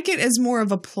that. I like it as more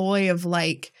of a ploy of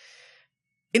like,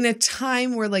 in a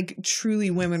time where like truly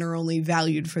women are only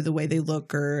valued for the way they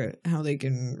look or how they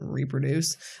can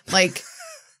reproduce, like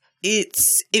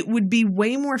it would be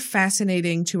way more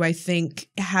fascinating to, I think,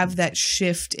 have that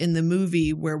shift in the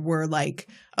movie where we're like,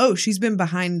 oh, she's been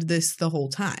behind this the whole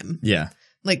time. Yeah.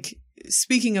 Like,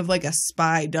 speaking of like a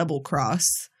spy double cross,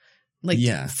 like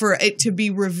for it to be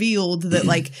revealed that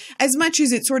like, as much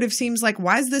as it sort of seems like,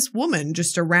 why is this woman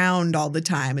just around all the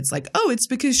time? It's like, oh, it's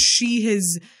because she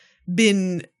has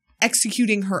been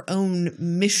executing her own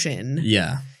mission.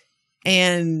 Yeah.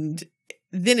 And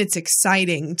then it's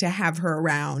exciting to have her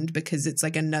around because it's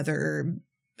like another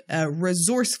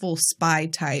resourceful spy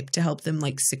type to help them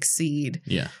like succeed.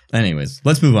 Yeah. Anyways,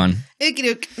 let's move on.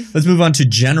 Okey-doke. Let's move on to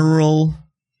General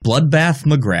Bloodbath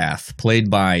McGrath, played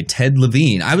by Ted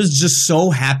Levine. I was just so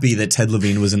happy that Ted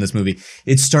Levine was in this movie.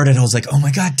 It started, I was like, oh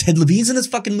my God, Ted Levine's in this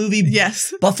fucking movie?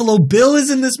 Yes. Buffalo Bill is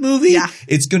in this movie? Yeah.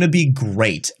 It's going to be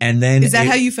great. And then is that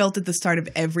how you felt at the start of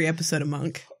every episode of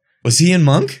Monk? Was he in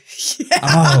Monk? Yeah.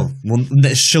 Oh, well,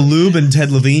 Shaloub and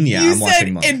Ted Levine, yeah, you I'm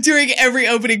watching Monk. And during every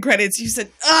opening credits, you said,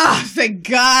 thank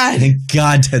God. Thank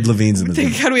God Ted Levine's in this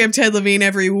movie. Thank God we have Ted Levine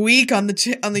every week on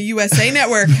the USA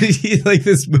Network. Like,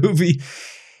 this movie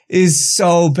is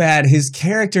so bad. His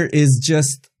character is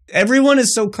just, everyone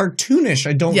is so cartoonish.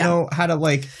 I don't know how to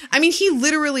like. I mean, he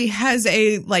literally has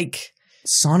a like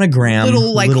sonogram,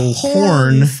 little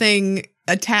horn thing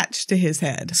attached to his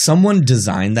head. Someone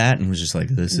designed that and was just like,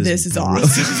 this is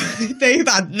awesome. They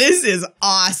thought, this is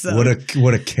awesome. What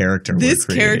a character. This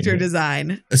character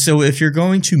design. So if you're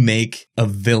going to make a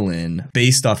villain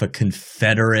based off a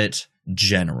Confederate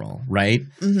general, right?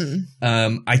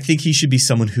 I think he should be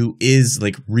someone who is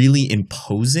like really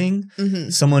imposing,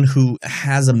 someone who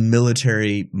has a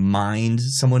military mind,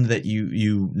 someone that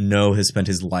you know has spent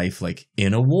his life like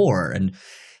in a war, and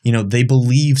you know they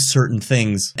believe certain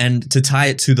things. And to tie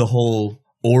it to the whole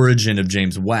origin of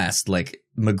James West, like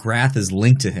McGrath is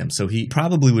linked to him, so he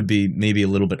probably would be maybe a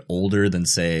little bit older than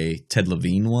say Ted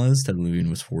Levine was. Ted Levine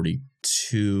was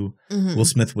 42. Will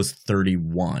Smith was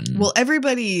 31. Well,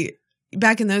 everybody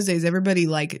back in those days, everybody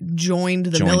like joined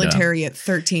the military at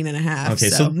 13 and a half. Okay,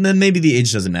 so then maybe the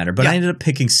age doesn't matter. But I ended up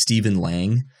picking Stephen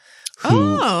Lang,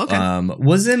 who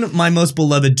was in my most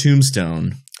beloved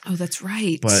Tombstone. Oh, that's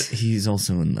right. But he's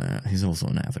also in that. He's also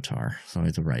in Avatar, so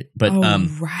he's right. But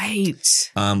right.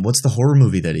 What's the horror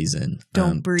movie that he's in?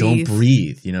 Don't Breathe. Don't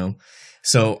Breathe. You know.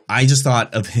 So I just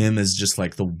thought of him as just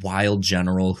like the wild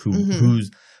general who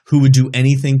would do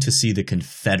anything to see the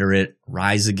Confederate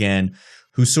rise again.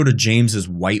 Who's sort of James's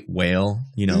white whale,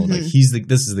 you know, like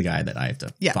this is the guy that I have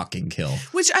to fucking kill.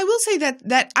 Which I will say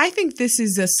that I think this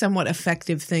is a somewhat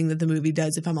effective thing that the movie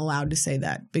does, if I'm allowed to say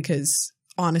that, because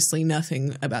honestly,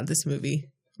 nothing about this movie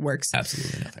works.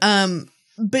 Absolutely nothing.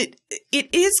 But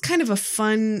it is kind of a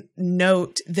fun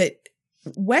note that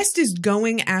West is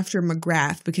going after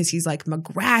McGrath because he's like,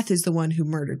 McGrath is the one who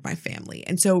murdered my family.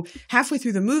 And so halfway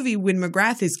through the movie, when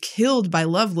McGrath is killed by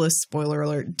Loveless, spoiler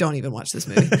alert, don't even watch this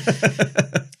movie.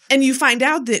 And you find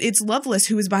out that it's Loveless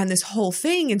who is behind this whole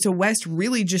thing. And so West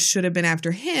really just should have been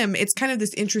after him. It's kind of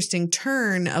this interesting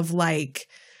turn of like,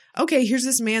 okay, here's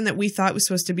this man that we thought was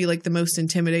supposed to be like the most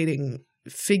intimidating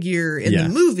figure in the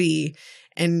movie.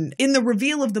 And in the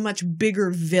reveal of the much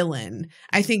bigger villain,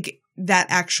 I think that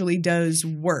actually does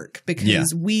work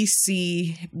because we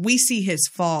see his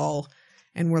fall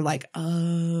and we're like,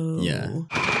 oh. Yeah.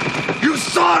 You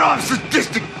sawed-off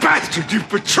sadistic bastard! You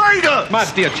betrayed us! My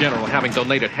dear General, having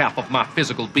donated half of my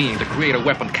physical being to create a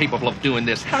weapon capable of doing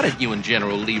this, how did you and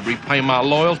General Lee repay my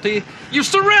loyalty? You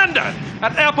surrendered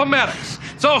at Appomattox.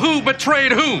 So who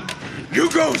betrayed whom?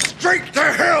 You go straight to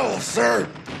hell, sir!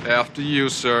 After you,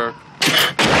 sir.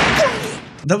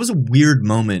 That was a weird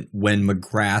moment when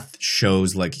McGrath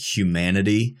shows like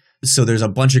humanity. So there's a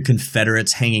bunch of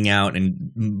Confederates hanging out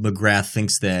and McGrath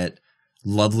thinks that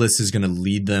Loveless is going to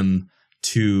lead them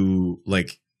to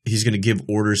like, he's going to give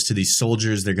orders to these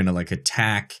soldiers. They're going to like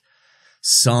attack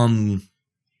some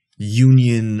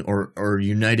Union or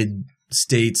United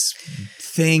States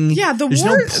thing. Yeah, the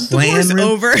war's really.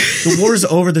 over. The war's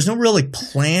over. There's no real like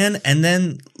plan. And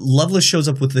then Loveless shows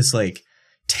up with this like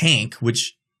tank,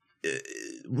 which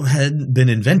hadn't been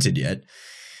invented yet,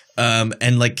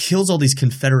 and like kills all these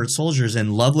Confederate soldiers. And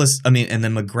and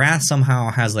then McGrath somehow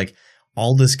has like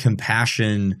all this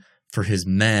compassion for his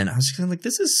men. I was just kind of like,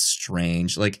 this is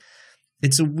strange. Like,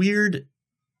 it's a weird.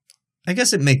 I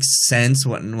guess it makes sense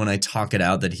when I talk it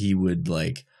out that he would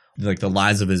like the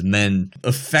lives of his men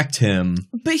affect him.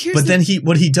 But then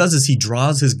what he does is he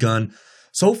draws his gun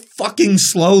so fucking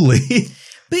slowly.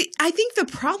 But I think the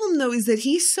problem, though, is that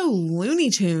he's so Looney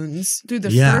Tunes through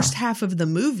the first half of the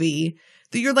movie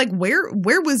that you're like,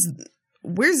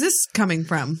 where's this coming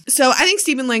from? So I think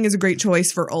Stephen Lang is a great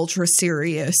choice for ultra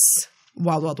serious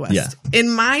Wild Wild West. Yeah. In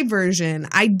my version,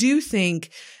 I do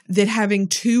think that having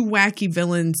two wacky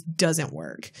villains doesn't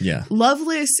work. Yeah.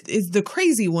 Loveless is the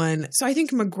crazy one. So I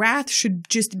think McGrath should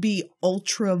just be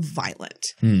ultra violent.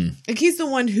 Like he's the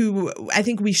one who I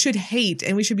think we should hate,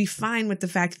 and we should be fine with the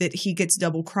fact that he gets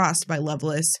double crossed by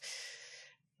Loveless.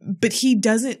 But he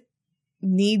doesn't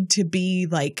need to be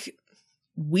like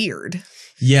weird.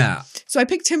 Yeah. So I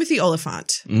picked Timothy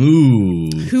Olyphant. Ooh.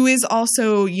 Who is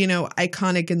also,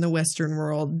 iconic in the Western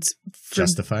world.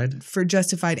 For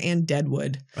Justified and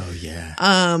Deadwood. Oh, yeah.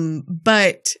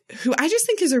 But who I just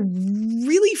think is a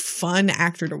really fun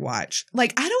actor to watch.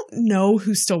 Like, I don't know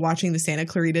who's still watching the Santa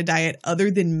Clarita Diet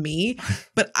other than me,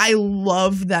 but I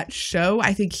love that show.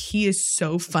 I think he is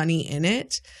so funny in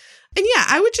it. And yeah,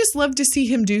 I would just love to see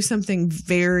him do something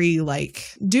very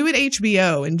do it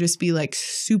HBO and just be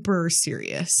super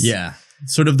serious. Yeah.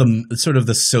 Sort of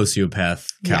the sociopath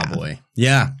cowboy.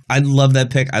 Yeah. I love that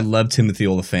pick. I love Timothy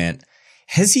Olyphant.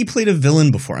 Has he played a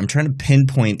villain before? I'm trying to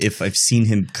pinpoint if I've seen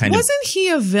him Wasn't he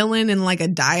a villain in a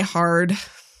Die Hard?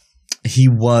 He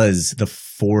was the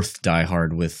fourth Die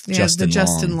Hard with Justin Long.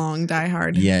 Justin Long Die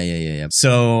Hard. Yeah.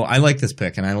 So I like this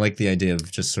pick, and I like the idea of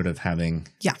just sort of having,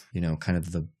 kind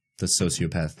of the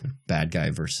sociopath bad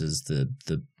guy versus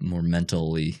the more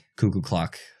mentally cuckoo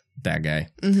clock bad guy.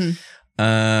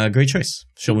 Mm-hmm. Great choice.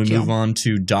 Shall we move on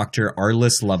to Dr.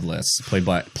 Arliss Loveless,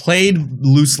 played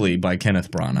loosely by Kenneth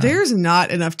Branagh. There's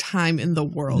not enough time in the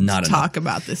world to talk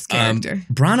about this character.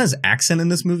 Branagh's accent in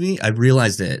this movie, I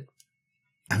realized it.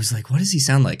 I was like, what does he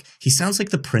sound like? He sounds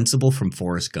like the principal from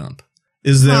Forrest Gump.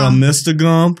 Is there a Mr.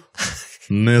 Gump?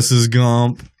 Mrs.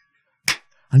 Gump?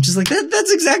 I'm just like,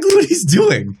 that's exactly what he's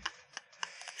doing.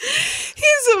 He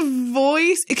has a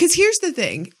voice. Because here's the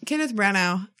thing. Kenneth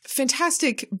Branagh,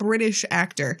 fantastic British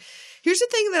actor. Here's the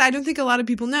thing that I don't think a lot of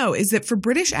people know is that for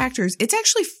British actors, it's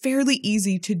actually fairly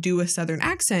easy to do a Southern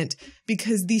accent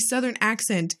because the Southern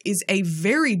accent is a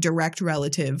very direct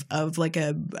relative of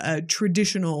a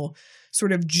traditional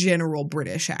sort of general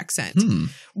British accent.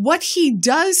 What he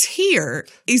does here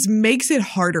is makes it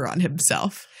harder on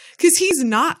himself. Because he's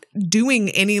not doing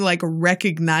any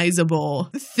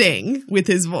recognizable thing with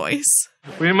his voice.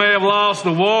 We may have lost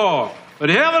the war, but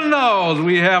heaven knows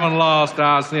we haven't lost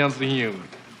our sense of humor.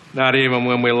 Not even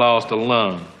when we lost a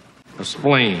lung, a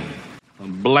spleen, a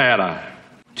bladder,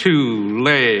 2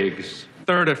 legs,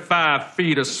 35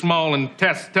 feet of small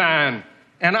intestine,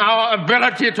 and our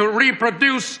ability to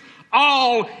reproduce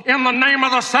all in the name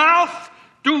of the South.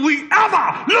 Do we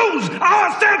ever lose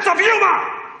our sense of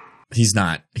humor? He's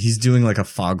not. He's doing like a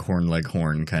foghorn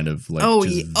leghorn kind of like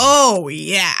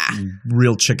yeah.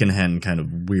 Real chicken hen kind of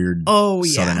weird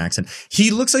southern accent.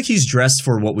 He looks like he's dressed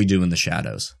for What We Do in the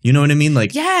Shadows. You know what I mean?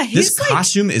 Like this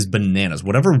costume is bananas.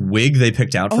 Whatever wig they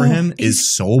picked out for him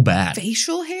is so bad.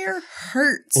 Facial hair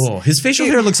hurts. Oh, his facial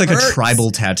hair looks like a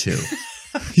tribal tattoo.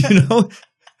 You know?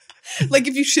 Like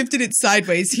if you shifted it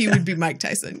sideways, he would be Mike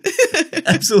Tyson.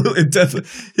 Absolutely.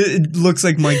 It looks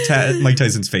like Mike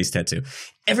Tyson's face tattoo.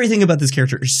 Everything about this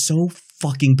character is so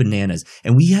fucking bananas.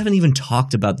 And we haven't even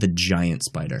talked about the giant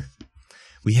spider.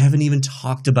 We haven't even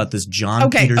talked about this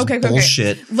John Peters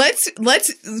bullshit. Let's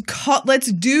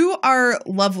do our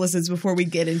Lovelaces before we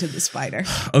get into the spider.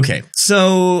 Okay,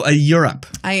 so you're up.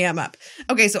 I am up.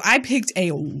 Okay, so I picked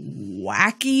a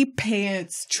wacky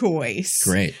pants choice.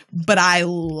 Great. But I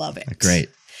love it. Great.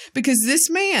 Because this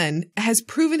man has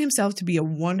proven himself to be a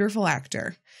wonderful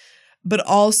actor, but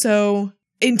also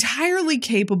entirely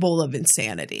capable of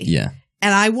insanity. Yeah.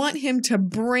 And I want him to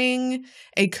bring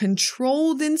a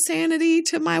controlled insanity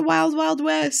to my Wild Wild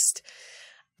West.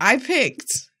 I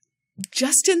picked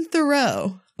Justin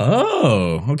Theroux.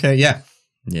 Oh, okay. Yeah.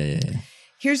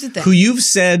 Here's the thing. Who you've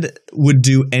said would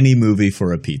do any movie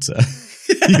for a pizza.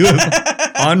 You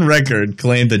have, on record,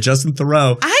 claimed that Justin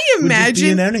Theroux would just be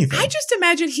in anything. I just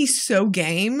imagine he's so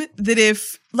game that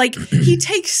if, like, he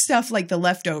takes stuff like The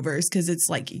Leftovers, because it's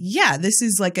like, yeah, this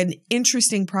is like an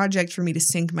interesting project for me to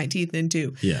sink my teeth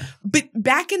into. Yeah. But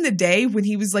back in the day when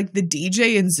he was like the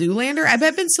DJ in Zoolander, I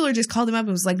bet Ben Stiller just called him up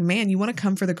and was like, man, you want to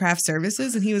come for the craft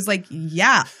services? And he was like,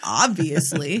 yeah,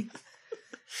 obviously.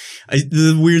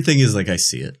 The weird thing is, like, I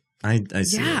see it. I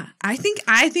see it. Yeah, I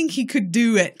think he could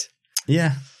do it.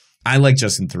 Yeah. I like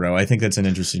Justin Theroux. I think that's an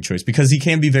interesting choice because he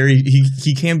can be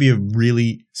he can be a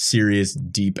really serious,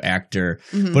 deep actor,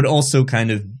 but also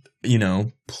kind of,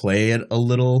 play it a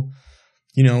little,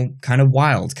 kind of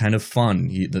wild, kind of fun.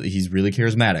 He's really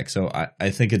charismatic. So I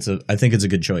think it's a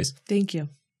good choice. Thank you.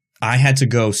 I had to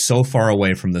go so far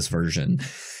away from this version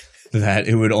that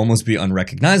it would almost be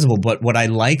unrecognizable. But what I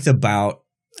liked about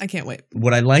I can't wait.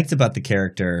 What I liked about the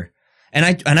character, and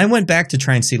I went back to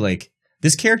try and see, like,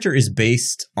 this character is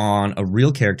based on a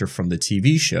real character from the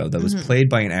TV show that was played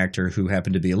by an actor who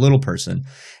happened to be a little person.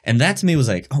 And that to me was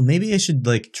like, oh, maybe I should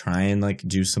like try and like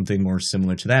do something more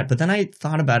similar to that. But then I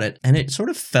thought about it and it sort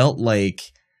of felt like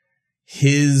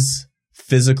his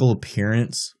physical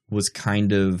appearance was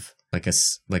kind of like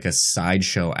a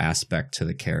sideshow aspect to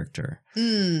the character.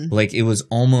 Like it was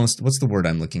almost, what's the word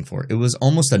I'm looking for? It was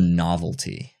almost a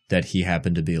novelty that he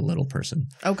happened to be a little person.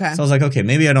 Okay. So I was like, okay,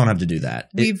 maybe I don't have to do that.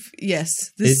 This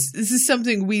is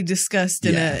something we discussed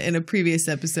in a previous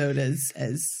episode as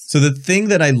So the thing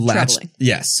that I latched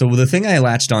troubling. So the thing I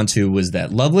latched onto was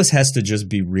that Loveless has to just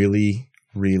be really,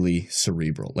 really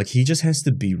cerebral. Like he just has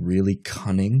to be really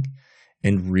cunning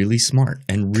and really smart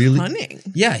and really cunning.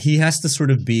 Yeah, he has to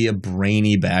sort of be a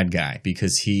brainy bad guy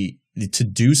because to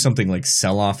do something like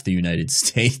sell off the United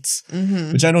States,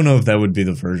 which I don't know if that would be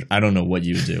the version. I don't know what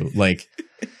you would do. Like,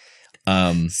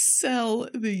 sell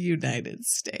the United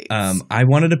States. I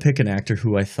wanted to pick an actor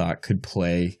who I thought could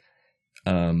play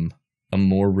a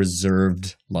more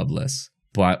reserved Loveless,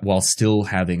 but while still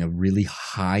having a really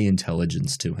high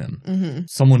intelligence to him.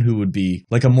 Someone who would be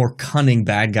like a more cunning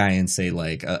bad guy and say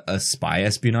like a spy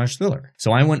espionage thriller.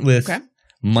 So I went with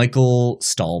Michael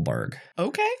Stahlberg.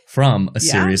 Okay. From A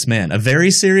Serious Man. A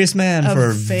very serious man for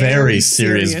a very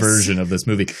serious version of this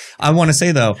movie. I want to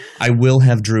say, though, I will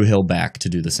have Drew Hill back to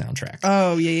do the soundtrack.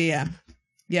 Oh, yeah.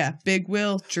 Yeah, Big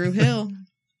Will, Drew Hill.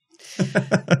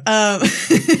 I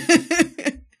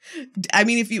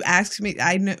mean, if you ask me,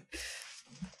 I know...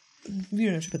 You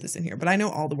don't have to put this in here, but I know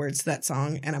all the words to that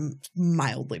song, and I'm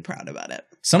mildly proud about it.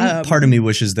 Some part of me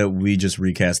wishes that we just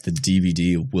recast the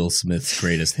DVD of Will Smith's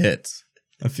greatest hits.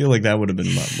 I feel like that would have been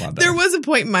a lot better. There was a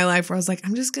point in my life where I was like,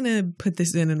 I'm just going to put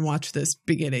this in and watch this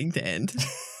beginning to end.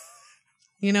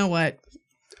 You know what?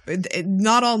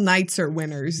 Not all nights are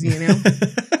winners, you know?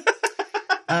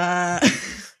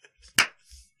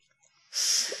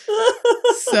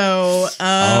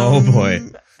 Oh, boy.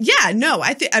 Yeah, no,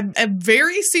 I think a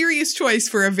very serious choice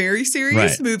for a very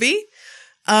serious movie.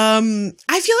 I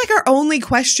feel like our only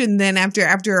question then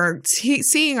after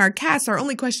seeing our cast, our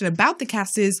only question about the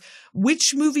cast is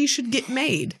which movie should get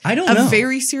made? I don't know. A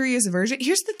very serious version.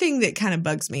 Here's the thing that kind of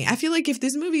bugs me. I feel like if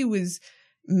this movie was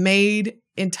made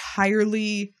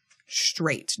entirely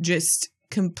straight, just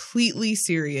completely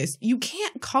serious, you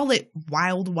can't call it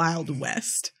Wild Wild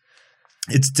West.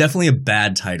 It's definitely a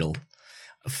bad title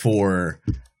for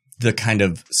the kind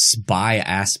of spy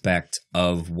aspect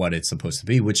of what it's supposed to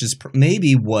be, which is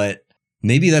maybe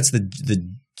that's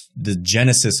the the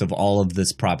genesis of all of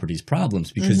this property's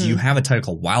problems, because you have a title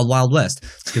called Wild Wild West.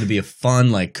 It's going to be a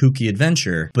fun, like, kooky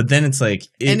adventure, but then it's like...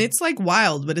 and it's like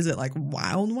wild, but is it like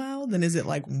wild wild? And is it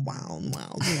like wild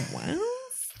wild?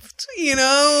 You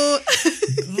know?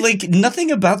 Like, nothing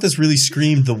about this really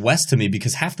screamed the West to me,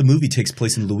 because half the movie takes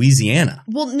place in Louisiana.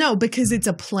 Well, no, because it's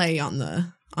a play on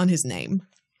his name.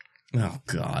 Oh,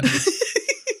 God.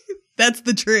 That's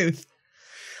the truth.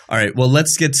 All right, well,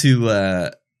 let's get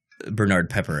to Bernard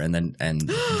Pepper and then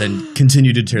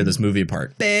continue to tear this movie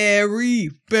apart. Barry.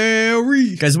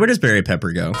 Guys, where does Barry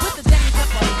Pepper go?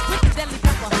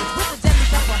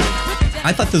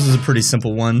 I thought this was a pretty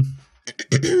simple one.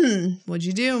 What'd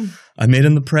you do? I made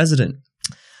him the president.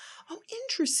 Oh,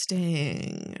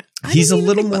 interesting. He's a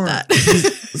little more.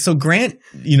 So Grant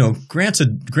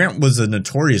was a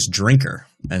notorious drinker,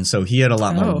 and so he had a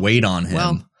lot more weight on him.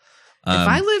 Well, if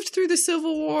I lived through the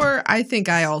Civil War, I think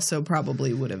I also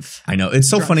probably would have. I know.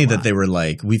 It's so funny that they were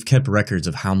like, we've kept records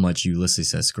of how much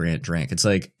Ulysses S. Grant drank. It's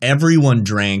like everyone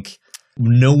drank.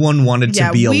 No one wanted to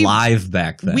be alive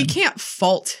back then. We can't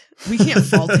fault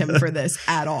him for this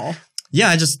at all.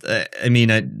 Yeah,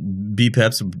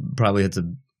 B-Peps probably had to,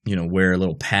 wear a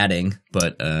little padding,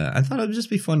 but I thought it would just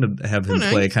be fun to have him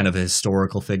play kind of a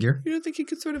historical figure. You don't think he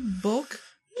could sort of bulk?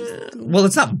 Well,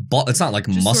 it's not like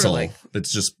just muscle. Sort of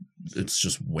it's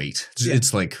just weight.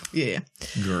 It's like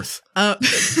girth. Oh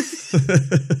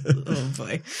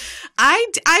boy,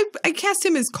 I cast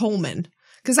him as Coleman.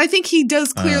 Because I think he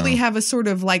does clearly have a sort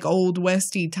of like old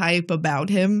Westy type about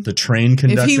him. The train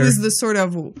conductor? If he was the sort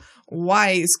of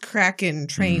wisecracking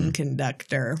train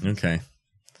conductor. Okay.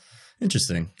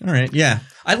 Interesting. All right. Yeah.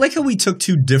 I like how we took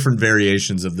two different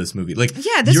variations of this movie. Like,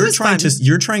 this was fun.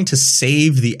 You're trying to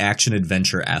save the action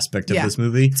adventure aspect of this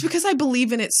movie. It's because I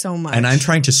believe in it so much. And I'm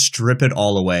trying to strip it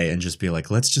all away and just be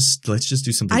like, let's just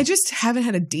do something. I just haven't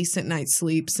had a decent night's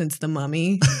sleep since The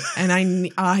Mummy. And I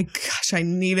need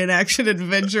an action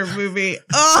adventure movie.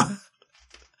 Ugh.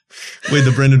 Wait,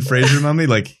 the Brendan Fraser Mummy?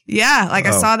 Like, yeah,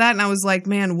 I saw that and I was like,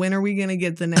 man, when are we going to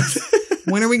get the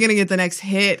next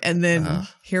hit? And then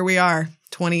here we are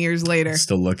 20 years later.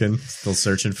 Still looking, still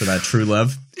searching for that true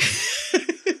love.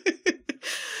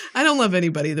 I don't love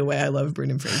anybody the way I love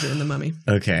Brendan Fraser in The Mummy.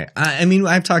 Okay.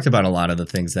 I've talked about a lot of the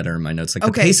things that are in my notes. Like,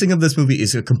 the pacing of this movie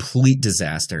is a complete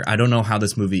disaster. I don't know how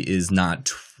this movie is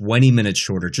not 20 minutes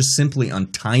shorter, just simply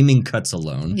on timing cuts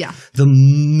alone. Yeah. The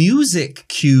music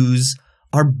cues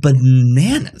are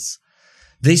bananas.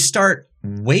 They start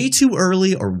way too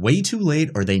early or way too late,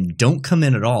 or they don't come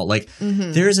in at all. Like,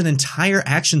 there's an entire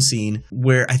action scene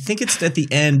where I think it's at the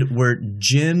end where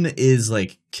Jim is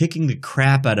like kicking the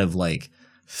crap out of like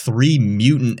 3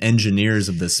 mutant engineers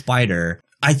of the spider.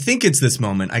 I think it's this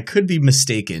moment. I could be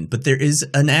mistaken, but there is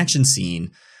an action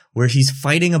scene where he's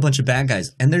fighting a bunch of bad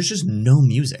guys and there's just no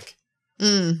music.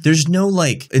 There's no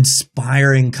like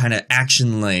inspiring kind of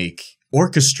action like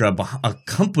orchestra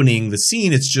accompanying the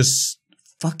scene. It's just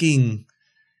fucking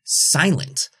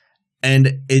silent,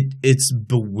 and it's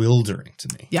bewildering to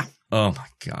me. Yeah. Oh my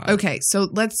god. Okay, so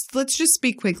let's just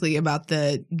speak quickly about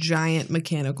the giant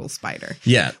mechanical spider.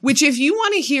 Yeah. Which, if you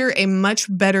want to hear a much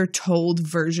better told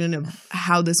version of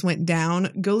how this went down,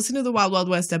 go listen to the Wild Wild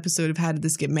West episode of How Did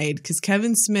This Get Made, because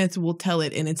Kevin Smith will tell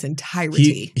it in its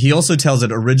entirety. He also tells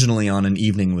it originally on An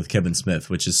Evening with Kevin Smith,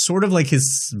 which is sort of like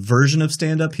his version of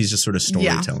stand-up. He's just sort of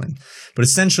storytelling. Yeah. But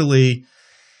essentially,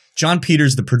 John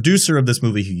Peters, the producer of this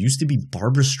movie, who used to be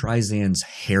Barbra Streisand's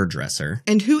hairdresser.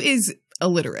 And who is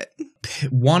illiterate,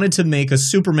 wanted to make a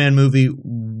Superman movie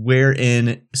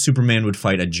wherein Superman would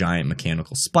fight a giant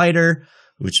mechanical spider,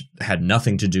 which had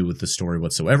nothing to do with the story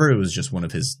whatsoever. It was just one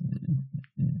of his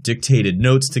dictated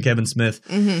notes to Kevin Smith.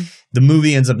 The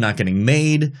movie ends up not getting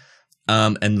made.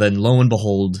 And then lo and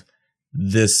behold,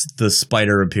 the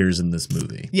spider appears in this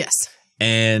movie. Yes.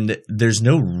 And there's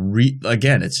no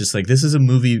again, it's just like, this is a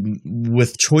movie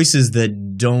with choices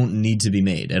that don't need to be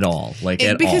made at all.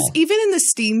 Because even in the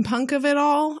steampunk of it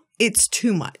all, it's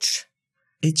too much.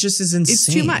 It just is insane.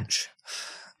 It's too much.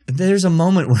 There's a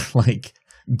moment where like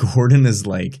Gordon is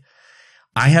like,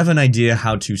 I have an idea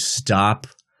how to stop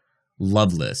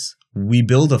Loveless. We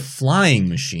build a flying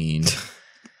machine.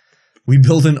 We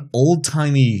build an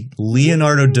old-timey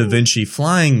Leonardo da Vinci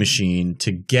flying machine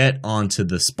to get onto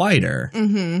the spider.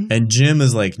 And Jim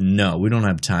is like, no, we don't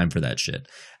have time for that shit.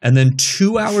 And then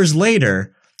 2 hours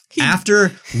later,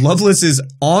 after Loveless is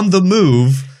on the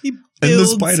move and the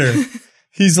spider,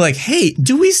 he's like, hey,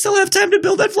 do we still have time to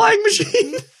build that flying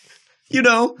machine?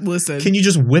 Listen. Can you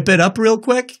just whip it up real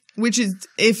quick? Which is,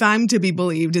 if I'm to be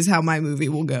believed, is how my movie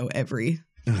will go every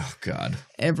Oh, God.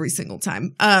 Every single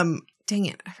time. dang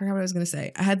it. I forgot what I was going to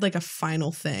say. I had like a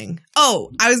final thing.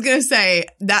 Oh, I was going to say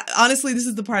that honestly, this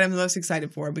is the part I'm the most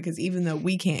excited for because even though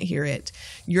we can't hear it,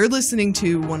 you're listening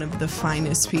to one of the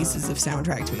finest pieces of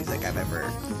soundtrack music I've ever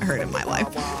heard in my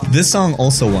life. This song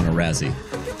also won a Razzie.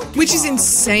 Which is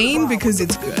insane because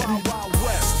it's good.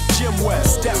 Jim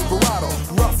West, Desperado,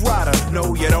 Rough Rider.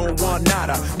 No, you don't want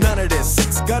nada. None of this.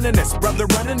 Six gunning this, brother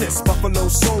running this. Buffalo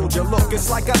Soldier. Look,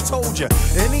 it's like I told you.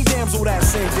 Any damsel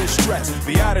that's in distress,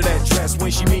 be out of that dress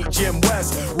when she meet Jim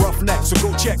West. Roughneck, so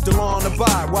go check the law on the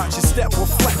vibe. Watch your step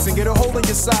reflex and get a hole in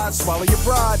your side. Swallow your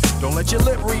pride. Don't let your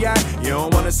lip react. You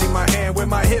don't want to see my hand where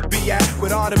my hip be at.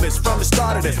 With Artemis from the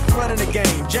start of this, running the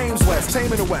game. James West,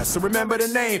 taming the West. So remember the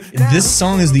name. This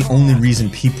song is the only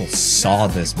reason people saw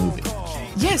this movie.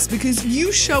 Yes, because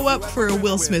you show up for a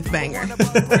Will Smith banger.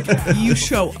 You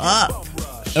show up.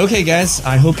 Okay, guys,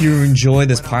 I hope you enjoy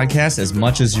this podcast as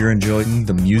much as you're enjoying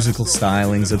the musical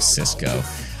stylings of Cisco.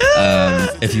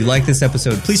 If you like this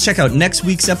episode, please check out next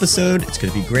week's episode. It's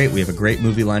going to be great. We have a great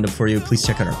movie lined up for you. Please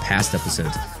check out our past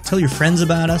episodes. Tell your friends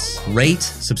about us. Rate,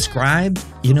 subscribe.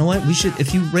 You know what?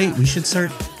 If you rate, we should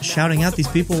start shouting out these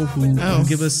people who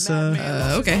give us...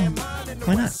 okay.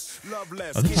 Why not?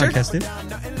 Other podcasts do.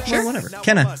 Sure. Well, whatever.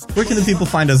 Kenna, where can the people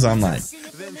find us online?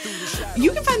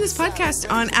 You can find this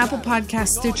podcast on Apple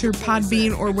Podcasts, Stitcher,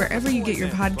 Podbean, or wherever you get your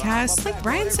podcasts. Like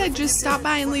Brian said, just stop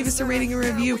by and leave us a rating and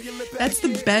review. That's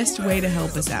the best way to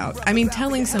help us out. I mean,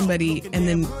 telling somebody and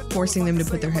then forcing them to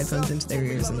put their headphones into their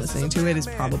ears and listening to it is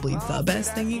probably the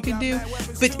best thing you could do.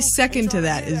 But second to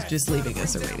that is just leaving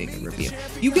us a rating and review.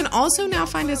 You can also now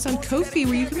find us on Ko-fi,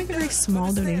 where you can make a very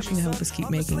small donation to help us keep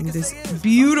making this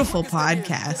beautiful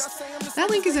podcast. That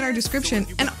link is in our description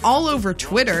and all over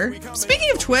Twitter. Speaking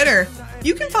of Twitter,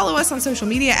 you can follow us on social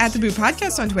media at The Boot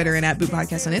Podcast on Twitter and at Boot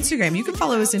Podcast on Instagram. You can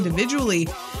follow us individually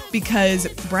because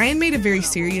Brian made a very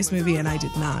serious movie and I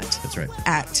did not. That's right.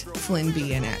 At Flynn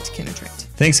B and at Kennetrent.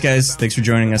 Thanks, guys. Thanks for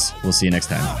joining us. We'll see you next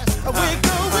time.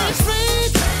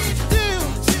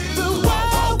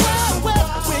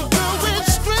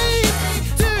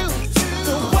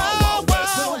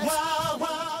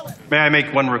 May I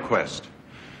make one request?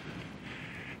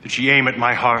 That ye aim at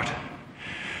my heart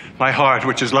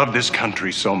which has loved this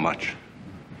country so much.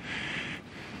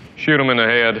 Shoot him in the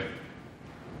head.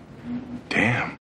 Damn.